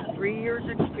had 3 years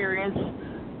experience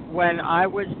when I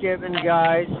was given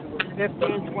guys who were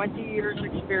 15, 20 years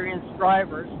experienced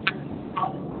drivers.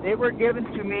 They were given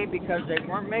to me because they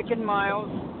weren't making miles,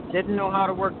 didn't know how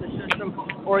to work the system,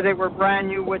 or they were brand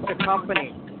new with the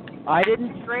company. I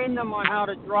didn't train them on how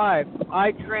to drive.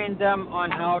 I trained them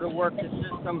on how to work the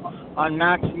system, on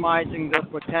maximizing their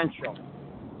potential.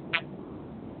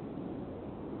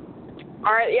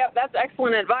 All right, yep, that's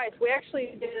excellent advice. We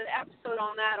actually did an episode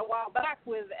on that a while back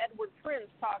with Edward Prince,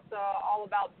 talked all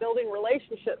about building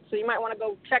relationships. So you might want to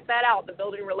go check that out, the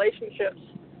Building Relationships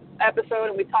episode.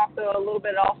 And we talked a little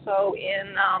bit also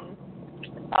in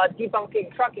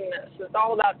Debunking Trucking Myths. It's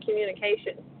all about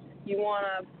communication. You want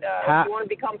to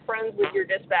become friends with your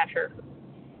dispatcher.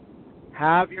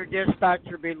 Have your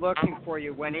dispatcher be looking for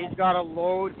you. When he's got a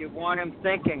load, you want him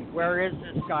thinking, where is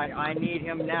this guy? I need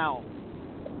him now.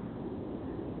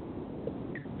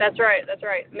 That's right.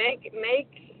 Make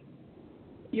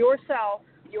yourself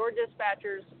your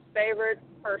dispatcher's favorite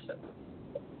person.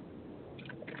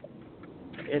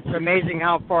 It's amazing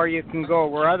how far you can go.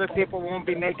 Where other people won't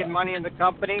be making money in the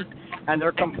company and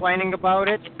they're complaining about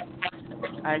it,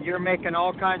 and you're making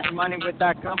all kinds of money with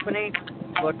that company,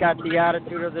 look at the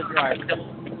attitude of the drivers.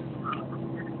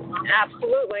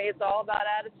 Absolutely. It's all about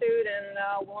attitude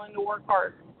and willing to work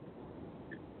hard.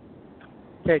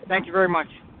 Okay, thank you very much.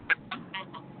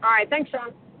 All right, thanks,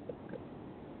 Sean.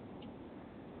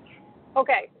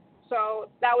 Okay, so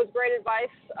that was great advice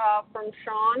from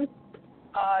Sean.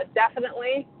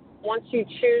 definitely, once you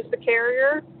choose the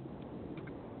carrier,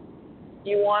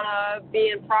 you want to be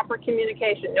in proper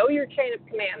communication. Know your chain of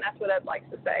command. That's what I'd like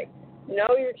to say.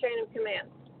 Know your chain of command.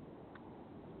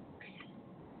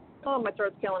 Oh, my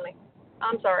throat's killing me.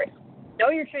 I'm sorry. Know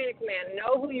your chain of command.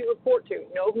 Know who you report to.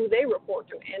 Know who they report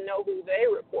to, and know who they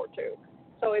report to.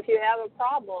 So if you have a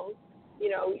problem, you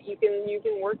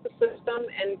can work the system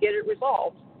and get it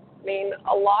resolved. I mean,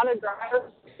 a lot of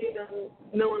drivers see them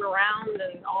milling around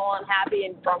and all unhappy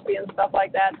and grumpy and stuff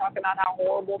like that, talking about how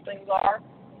horrible things are.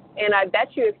 And I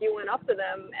bet you if you went up to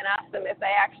them and asked them if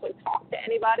they actually talked to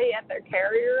anybody at their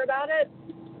carrier about it,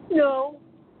 no.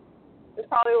 That's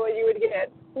probably what you would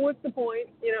get. What's the point?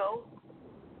 You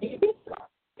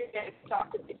can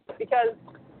talk to people because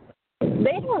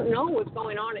they don't know what's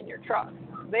going on in your truck.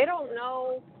 They don't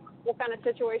know what kind of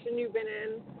situation you've been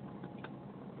in.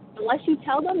 Unless you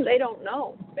tell them, they don't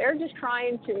know. They're just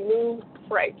trying to move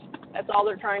freight. That's all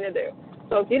they're trying to do.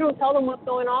 So if you don't tell them what's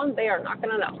going on, they are not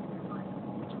going to know.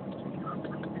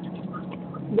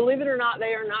 Believe it or not,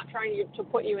 they are not trying to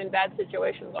put you in bad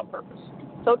situations on purpose.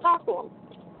 So talk to them.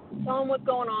 Tell them what's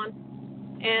going on,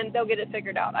 and they'll get it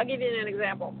figured out. I'll give you an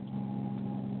example.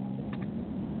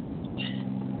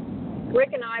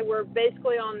 Rick and I were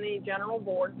basically on the general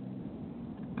board.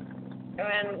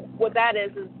 And what that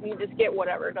is you just get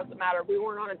whatever. It doesn't matter. We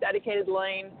weren't on a dedicated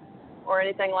lane or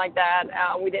anything like that.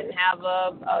 We didn't have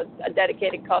a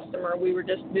dedicated customer. We were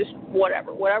just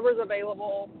whatever. Whatever's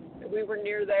available. If we were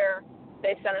near there,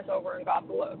 they sent us over and got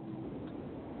the load.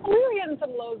 We were getting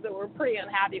some loads that we were pretty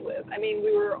unhappy with. I mean,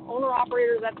 we were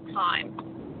owner-operators at the time.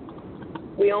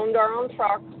 We owned our own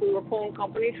trucks. We were pulling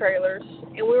company trailers.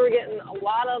 And we were getting a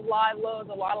lot of live loads,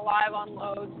 a lot of live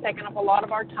unloads, taking up a lot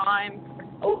of our time.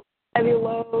 Heavy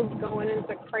loads going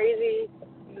into crazy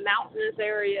mountainous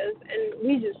areas, and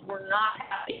we just were not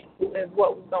happy with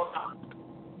what was going on.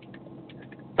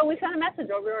 So we sent a message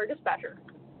over to our dispatcher,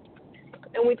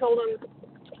 and we told him,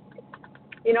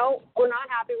 we're not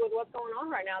happy with what's going on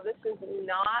right now. This is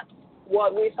not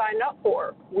what we signed up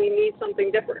for. We need something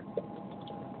different.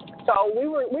 So we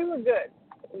were good.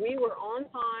 We were on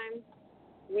time.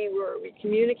 We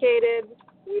communicated.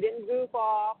 We didn't goof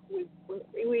off. We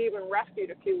even rescued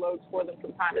a few loads for them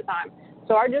from time to time.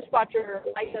 So our dispatcher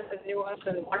liked us and knew us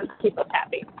and wanted to keep us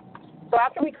happy. So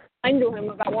after we complained to him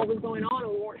about what was going on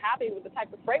and we weren't happy with the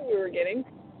type of freight we were getting,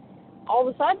 all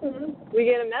of a sudden we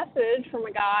get a message from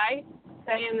a guy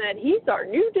saying that he's our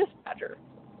new dispatcher.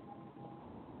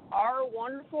 Our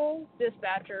wonderful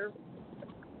dispatcher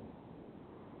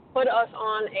put us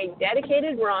on a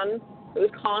dedicated run. It was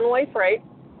Conway Freight.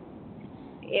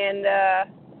 And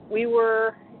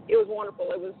it was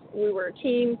wonderful. We were a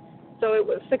team, so it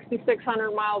was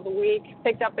 6,600 miles a week,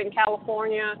 picked up in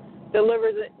California,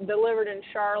 delivered in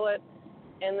Charlotte,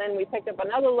 and then we picked up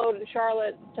another load in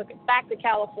Charlotte, took it back to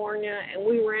California, and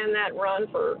we ran that run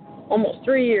for almost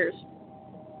 3 years.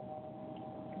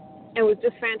 It was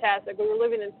just fantastic. We were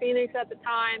living in Phoenix at the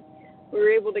time. We were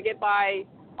able to get by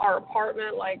our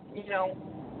apartment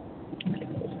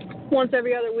once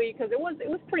every other week because it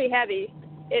was pretty heavy.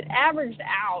 It averaged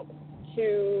out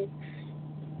to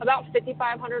about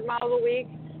 5,500 miles a week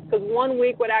because 1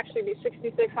 week would actually be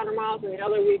 6,600 miles and the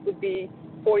other week would be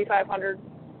 4,500,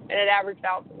 and it averaged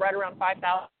out right around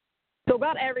 5,000. So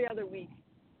about every other week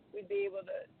we'd be able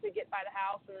to get by the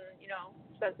house and,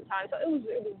 spend some time. So it was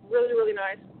really, really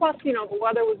nice. Plus, the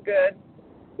weather was good.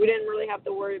 We didn't really have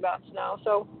to worry about snow.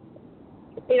 So,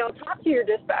 talk to your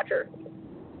dispatcher.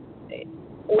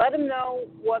 Let them know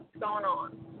what's going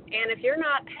on. And if you're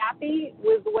not happy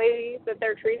with the way that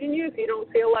they're treating you, if you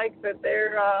don't feel like that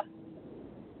they're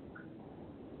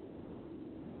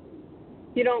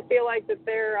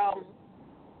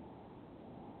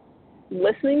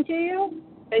listening to you,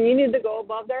 then you need to go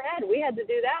above their head. We had to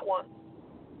do that once.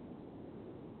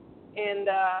 And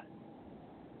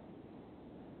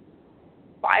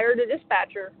fired a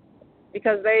dispatcher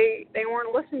because they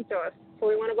weren't listening to us. So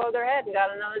we went above their head and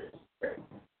got another dispatcher.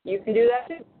 You can do that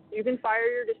too. You can fire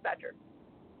your dispatcher.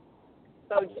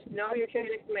 So just know your chain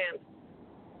of command.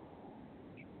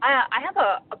 I have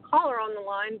a caller on the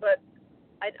line, but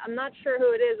I'm not sure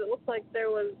who it is. It looks like there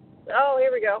was... Oh,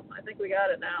 here we go. I think we got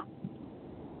it now.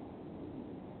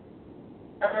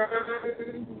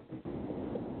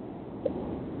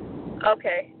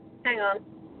 Okay, hang on.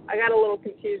 I got a little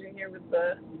confusing here with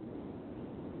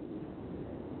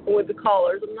the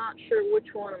callers. I'm not sure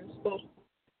which one I'm supposed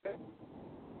to...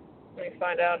 Let me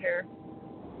find out here.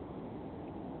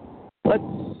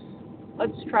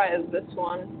 Let's try this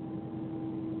one.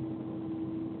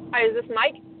 Hi, is this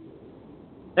Mike?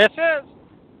 This is.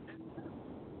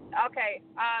 Okay.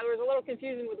 There was a little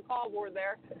confusion with the call board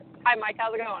there. Hi, Mike.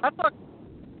 How's it going? That's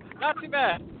not too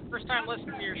bad. First time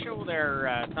listening to your show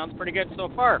there. Sounds pretty good so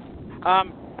far.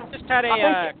 Just had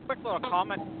a quick little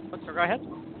comment. Go ahead.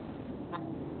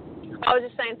 I was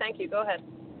just saying thank you. Go ahead.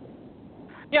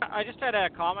 Yeah, I just had a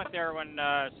comment there when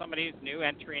somebody's new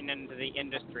entering into the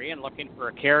industry and looking for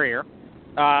a carrier.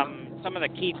 Some of the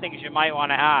key things you might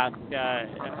want to ask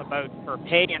about for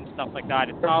pay and stuff like that,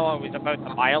 it's not always about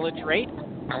the mileage rate.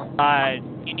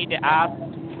 You need to ask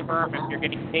the firm if you're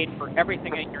getting paid for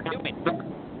everything that you're doing.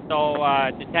 So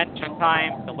detention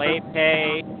time, delay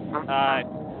pay,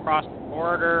 cross the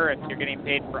border, if you're getting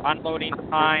paid for unloading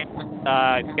time,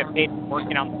 if you get paid for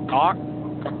working on the dock,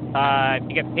 if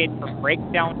you get paid for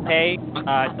breakdown pay,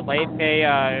 delay pay,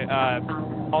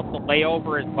 also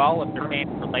layover as well, if they're paying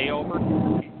for layover.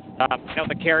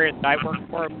 The carriers that I work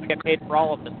for, we get paid for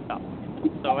all of this stuff.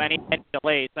 So any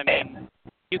delays, I mean,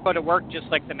 you go to work just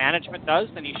like the management does,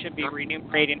 then you should be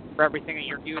remunerating for everything that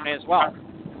you're doing as well.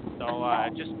 So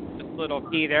just a little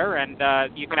key there, and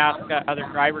you can ask other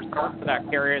drivers who work for that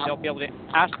carrier. They'll be able to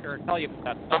ask or tell you about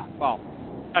that stuff as well.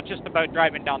 It's not just about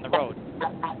driving down the road.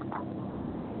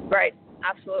 Right,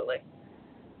 absolutely.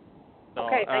 So,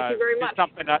 okay, thank you very much.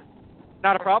 Something that,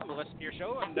 not a problem. Listen to your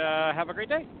show, and have a great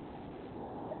day.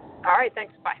 All right,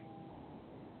 thanks. Bye.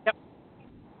 Yep.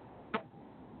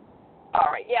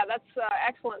 All right, yeah, that's an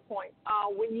excellent point.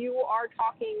 When you are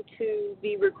talking to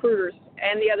the recruiters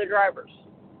and the other drivers,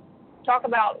 talk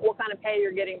about what kind of pay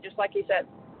you're getting, just like you said.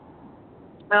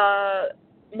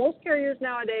 Most carriers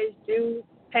nowadays do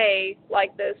pay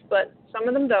like this, but some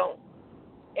of them don't.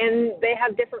 And they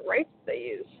have different rates they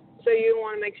use. So you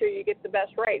want to make sure you get the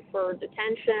best rate for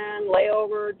detention,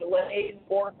 layover, delays,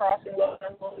 border crossing, load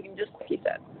and unloading, just like you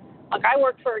said. Like I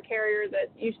worked for a carrier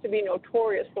that used to be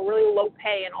notorious for really low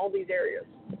pay in all these areas.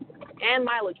 And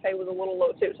mileage pay was a little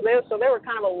low too. So they were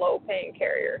kind of a low paying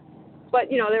carrier. But,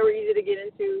 they were easy to get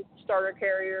into, starter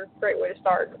carrier, great way to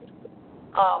start.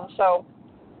 So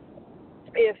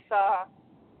if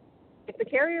the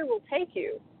carrier will take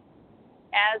you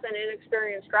as an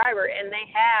inexperienced driver and they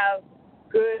have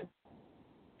good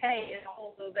pay in all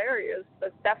of those areas,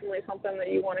 that's definitely something that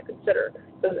you want to consider,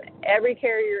 because every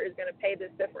carrier is going to pay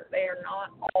this different. They are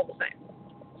not all the same.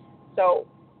 So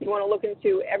you want to look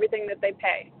into everything that they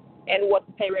pay and what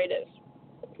the pay rate is.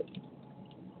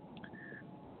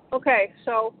 Okay,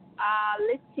 so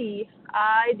let's see.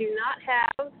 I do not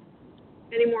have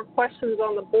any more questions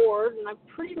on the board, and I've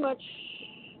pretty much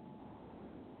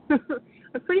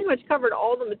covered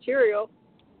all the material.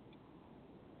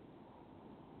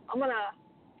 I'm gonna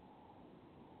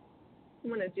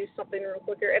do something real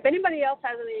quick here. If anybody else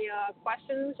has any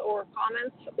questions or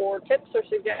comments or tips or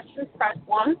suggestions, press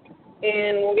 1,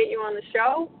 and we'll get you on the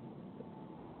show.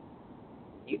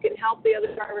 You can help the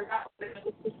other drivers out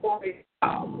before we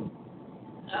go.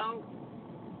 Oh,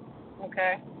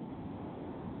 okay.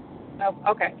 Oh,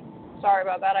 okay. Sorry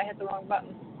about that. I hit the wrong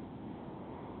button.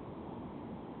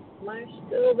 Am I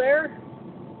still there?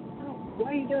 Oh, why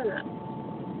are you doing that?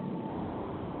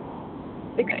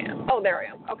 I think I am. Oh, there I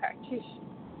am. Okay. Jeez.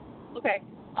 Okay.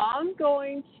 I'm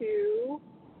going to,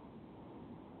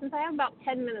 since I have about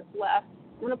 10 minutes left,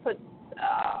 I'm going to put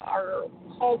our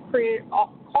call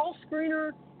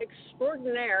screener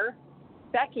extraordinaire,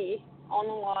 Becky, on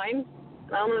the line.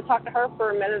 And I'm going to talk to her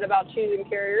for a minute about choosing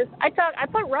carriers. I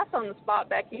put Russ on the spot,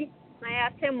 Becky, and I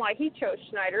asked him why he chose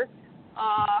Schneider.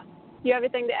 Do you have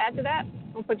anything to add to that?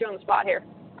 I'll put you on the spot here.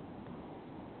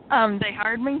 They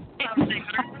hired me.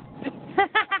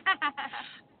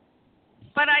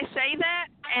 But I say that,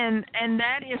 and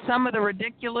that is some of the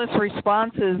ridiculous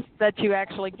responses that you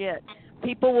actually get.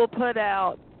 People will put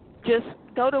out, just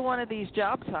go to one of these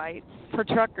job sites for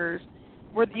truckers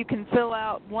where you can fill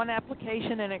out one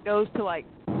application and it goes to like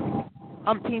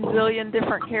umpteen zillion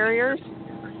different carriers,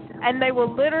 and they will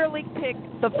literally pick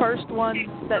the first one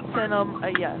that sent them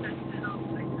a yes.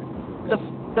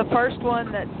 The first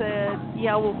one that said,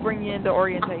 yeah, we'll bring you into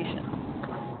orientation.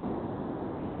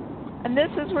 And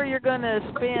this is where you're going to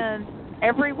spend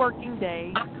every working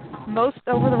day. Most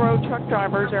over-the-road truck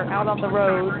drivers are out on the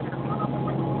road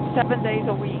 7 days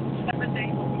a week.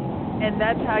 And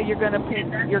that's how you're going to pick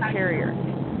your carrier.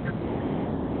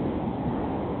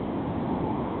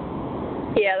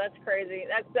 Yeah, that's crazy.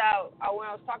 That's when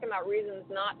I was talking about reasons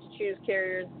not to choose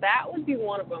carriers, that would be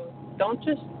one of them. Don't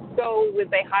just go with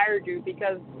they hired you,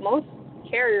 because most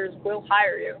carriers will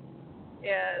hire you.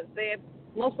 Yeah,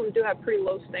 most of them do have pretty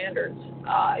low standards.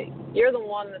 You're the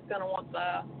one that's going to want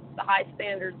the high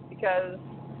standards, because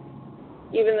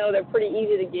even though they're pretty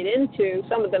easy to get into,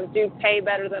 some of them do pay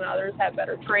better than others, have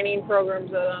better training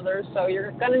programs than others, so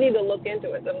you're going to need to look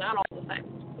into it. They're not all the same.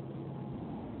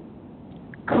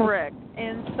 Correct.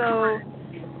 And so,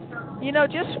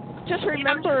 just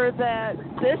remember that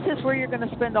this is where you're going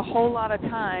to spend a whole lot of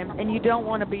time, and you don't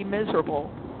want to be miserable.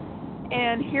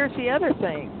 And here's the other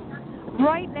thing.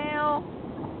 Right now,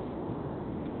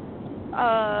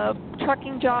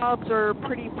 trucking jobs are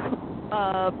pretty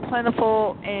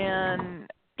plentiful, and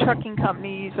trucking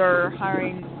companies are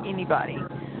hiring anybody.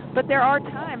 But there are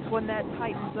times when that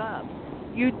tightens up.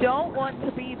 You don't want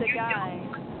to be the guy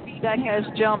that has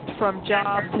jumped from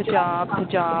job to job to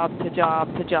job to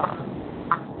job to job.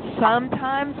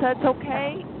 Sometimes that's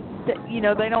okay.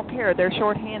 They don't care. They're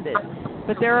shorthanded.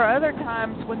 But there are other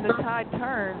times when the tide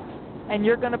turns and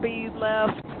you're going to be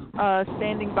left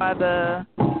standing by the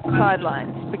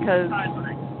sidelines because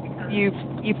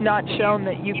you've not shown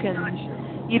that you can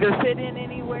either fit in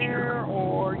anywhere,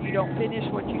 or you don't finish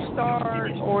what you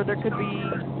start, or there could be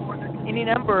any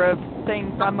number of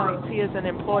things I might see as an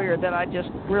employer that I just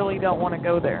really don't want to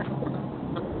go there.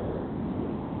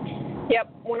 Yep.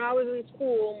 When I was in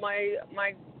school, my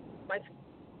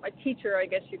teacher, I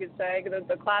guess you could say,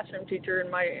 the classroom teacher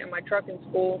in my trucking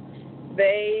school,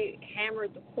 they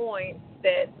hammered the point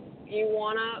that you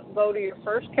want to go to your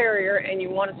first carrier and you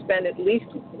want to spend at least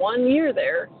 1 year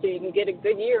there so you can get a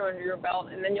good year under your belt,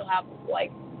 and then you'll have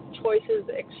choices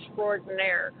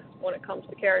extraordinaire when it comes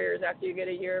to carriers after you get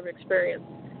a year of experience,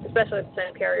 especially at the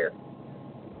same carrier.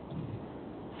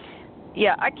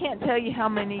 Yeah, I can't tell you how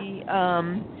many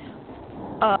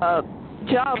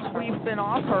jobs we've been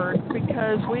offered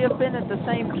because we have been at the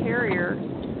same carrier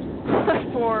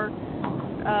for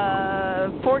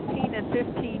 14 and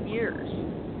 15 years.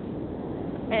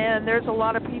 And there's a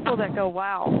lot of people that go,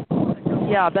 wow,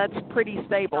 yeah, that's pretty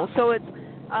stable. So it's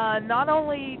not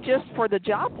only just for the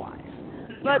job-wise,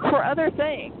 but for other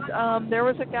things. There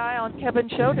was a guy on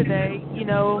Kevin's show today,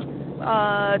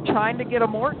 trying to get a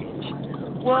mortgage.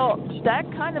 Well, that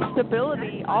kind of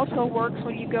stability also works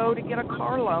when you go to get a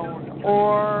car loan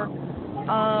or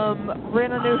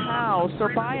rent a new house or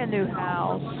buy a new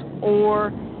house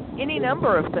or any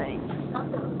number of things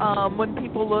when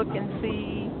people look and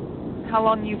see how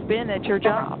long you've been at your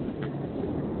job.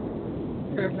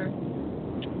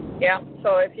 Mm-hmm. Yeah,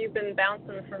 so if you've been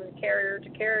bouncing from carrier to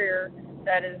carrier,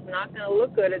 that is not going to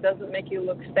look good. It doesn't make you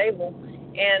look stable.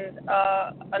 And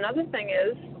another thing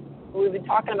is, we've been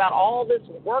talking about all this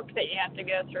work that you have to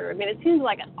go through. I mean, it seems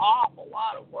like an awful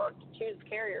lot of work to choose a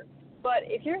carrier. But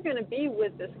if you're going to be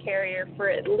with this carrier for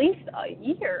at least a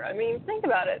year, I mean, think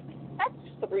about it. That's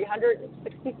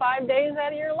 365 days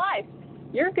out of your life.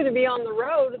 You're going to be on the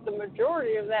road the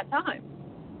majority of that time.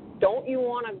 Don't you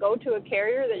want to go to a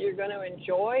carrier that you're going to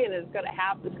enjoy and is going to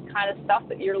have this kind of stuff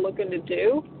that you're looking to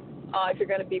do if you're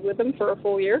going to be with them for a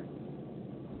full year?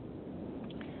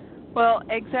 Well,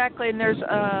 exactly, and there's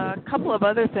a couple of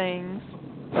other things,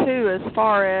 too, as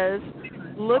far as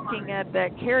looking at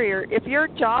that carrier. If you're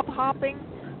job hopping,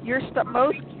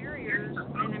 most carriers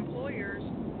and employers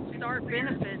start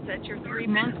benefits at your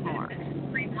 3-month mark.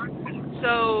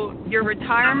 So your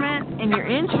retirement and your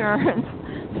insurance,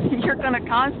 you're going to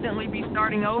constantly be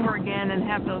starting over again and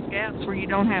have those gaps where you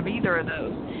don't have either of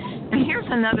those. And here's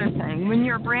another thing. When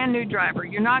you're a brand new driver,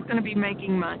 you're not going to be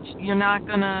making much. You're not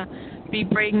going to be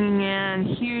bringing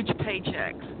in huge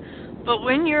paychecks. But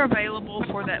when you're available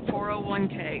for that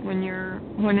 401k,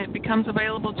 when it becomes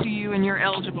available to you and you're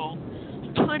eligible,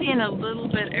 put in a little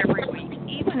bit every week,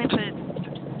 even if it's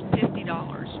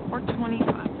 $50 or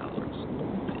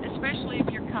 $25, especially if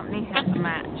your company has a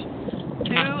match.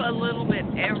 Do a little bit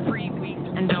every week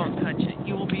and don't touch it.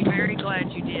 You will be very glad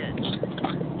you did.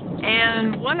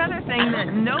 And one other thing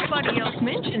that nobody else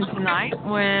mentioned tonight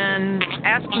when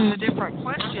asking the different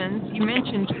questions, you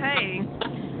mentioned pay,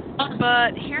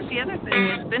 but here's the other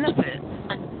thing is benefits.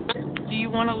 Do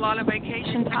you want a lot of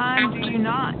vacation time? Do you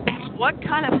not? What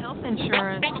kind of health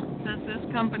insurance does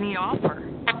this company offer?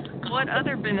 What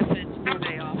other benefits do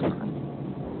they offer?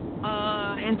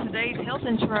 In today's health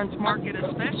insurance market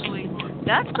especially,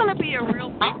 that's going to be a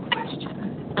real big question.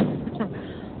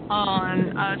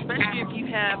 Especially if you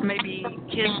have maybe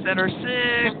kids that are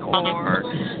sick or,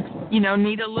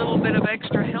 need a little bit of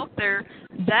extra help there,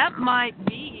 that might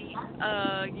be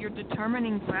your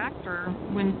determining factor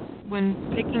when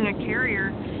picking a carrier.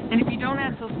 And if you don't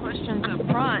ask those questions up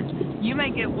front, you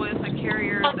may get with a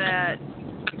carrier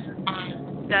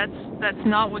that's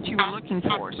not what you were looking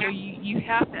for. So you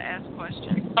have to ask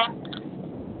questions.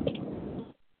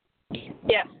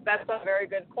 Yes, that's a very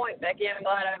good point, Becky. I'm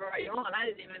glad I brought you on. I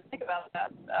didn't even think about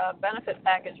that benefit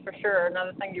package for sure.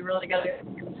 Another thing you really got to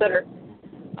consider.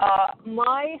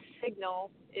 My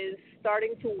signal is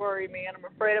starting to worry me, and I'm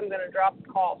afraid I'm going to drop the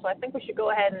call. So I think we should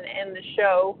go ahead and end the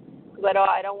show because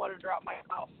I don't want to drop my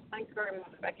call. Thanks very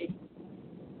much, Becky.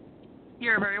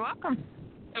 You're very welcome.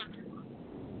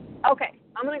 Okay,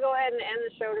 I'm going to go ahead and end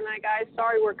the show tonight, guys.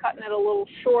 Sorry we're cutting it a little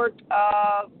short.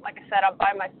 Like I said, I'm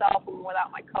by myself and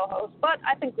without my co-host, but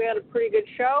I think we had a pretty good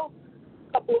show.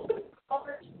 A couple of good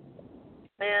callers.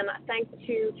 And thank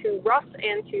you to Russ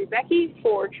and to Becky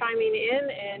for chiming in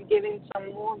and giving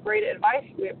some more great advice.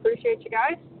 We appreciate you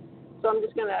guys. So I'm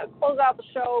just going to close out the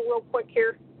show real quick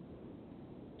here.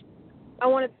 I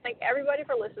want to thank everybody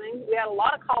for listening. We had a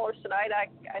lot of callers tonight. I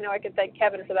know I could thank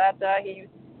Kevin for that. He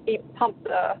pumped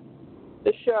the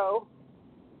show.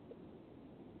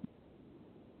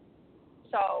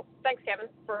 So thanks, Kevin,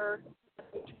 for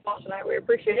listening to us tonight. We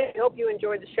appreciate it. We hope you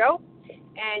enjoyed the show.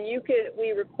 And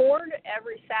we record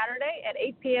every Saturday at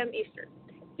 8 p.m. Eastern.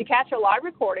 To catch a live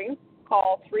recording,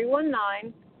 call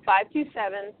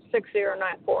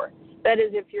 319-527-6094. That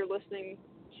is if you're listening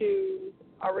to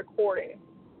a recording.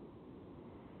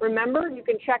 Remember, you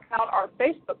can check out our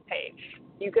Facebook page.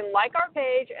 You can like our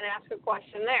page and ask a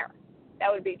question there.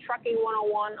 That would be Trucking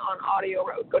 101 on Audio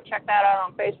Road. Go check that out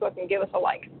on Facebook and give us a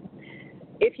like.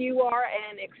 If you are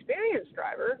an experienced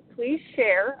driver, please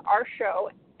share our show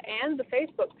and the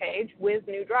Facebook page with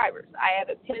new drivers. I have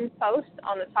a pinned post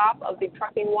on the top of the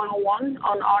Trucking 101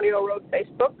 on Audio Road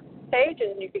Facebook page,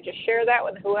 and you can just share that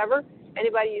with whoever,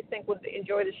 anybody you think would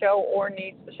enjoy the show or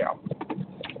needs the show.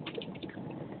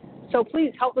 So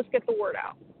please help us get the word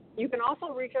out. You can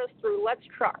also reach us through Let's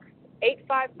Truck,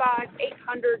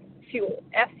 855-800-FUEL,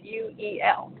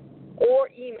 FUEL, or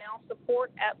email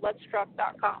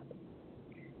support@letstruck.com.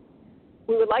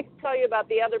 We would like to tell you about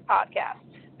the other podcasts.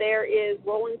 There is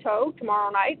Rolling Toe tomorrow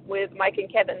night with Mike and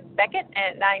Kevin Beckett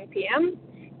at 9 p.m.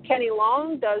 Kenny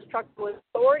Long does Truck with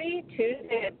Authority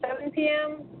Tuesday at 7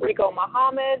 p.m. Rico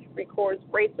Muhammad records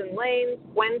Rates and Lanes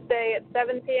Wednesday at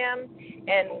 7 p.m.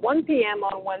 And 1 p.m.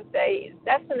 on Wednesday is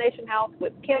Destination Health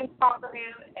with Kim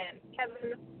Cockerham and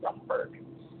Kevin Ruffberg.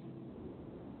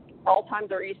 All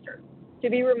times are Eastern. To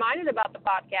be reminded about the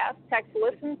podcast, text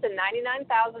LISTEN to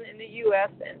 99,000 in the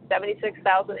U.S. and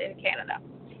 76,000 in Canada.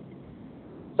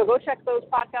 So go check those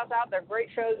podcasts out. They're great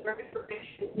shows, very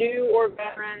information, new or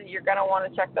veteran. You're going to want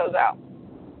to check those out.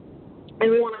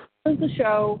 And we want to close the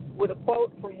show with a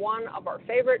quote from one of our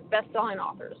favorite best-selling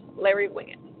authors, Larry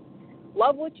Winget.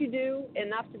 Love what you do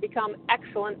enough to become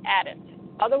excellent at it.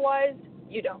 Otherwise,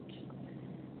 you don't.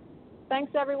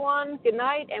 Thanks, everyone. Good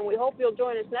night, and we hope you'll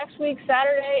join us next week,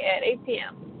 Saturday at 8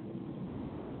 p.m.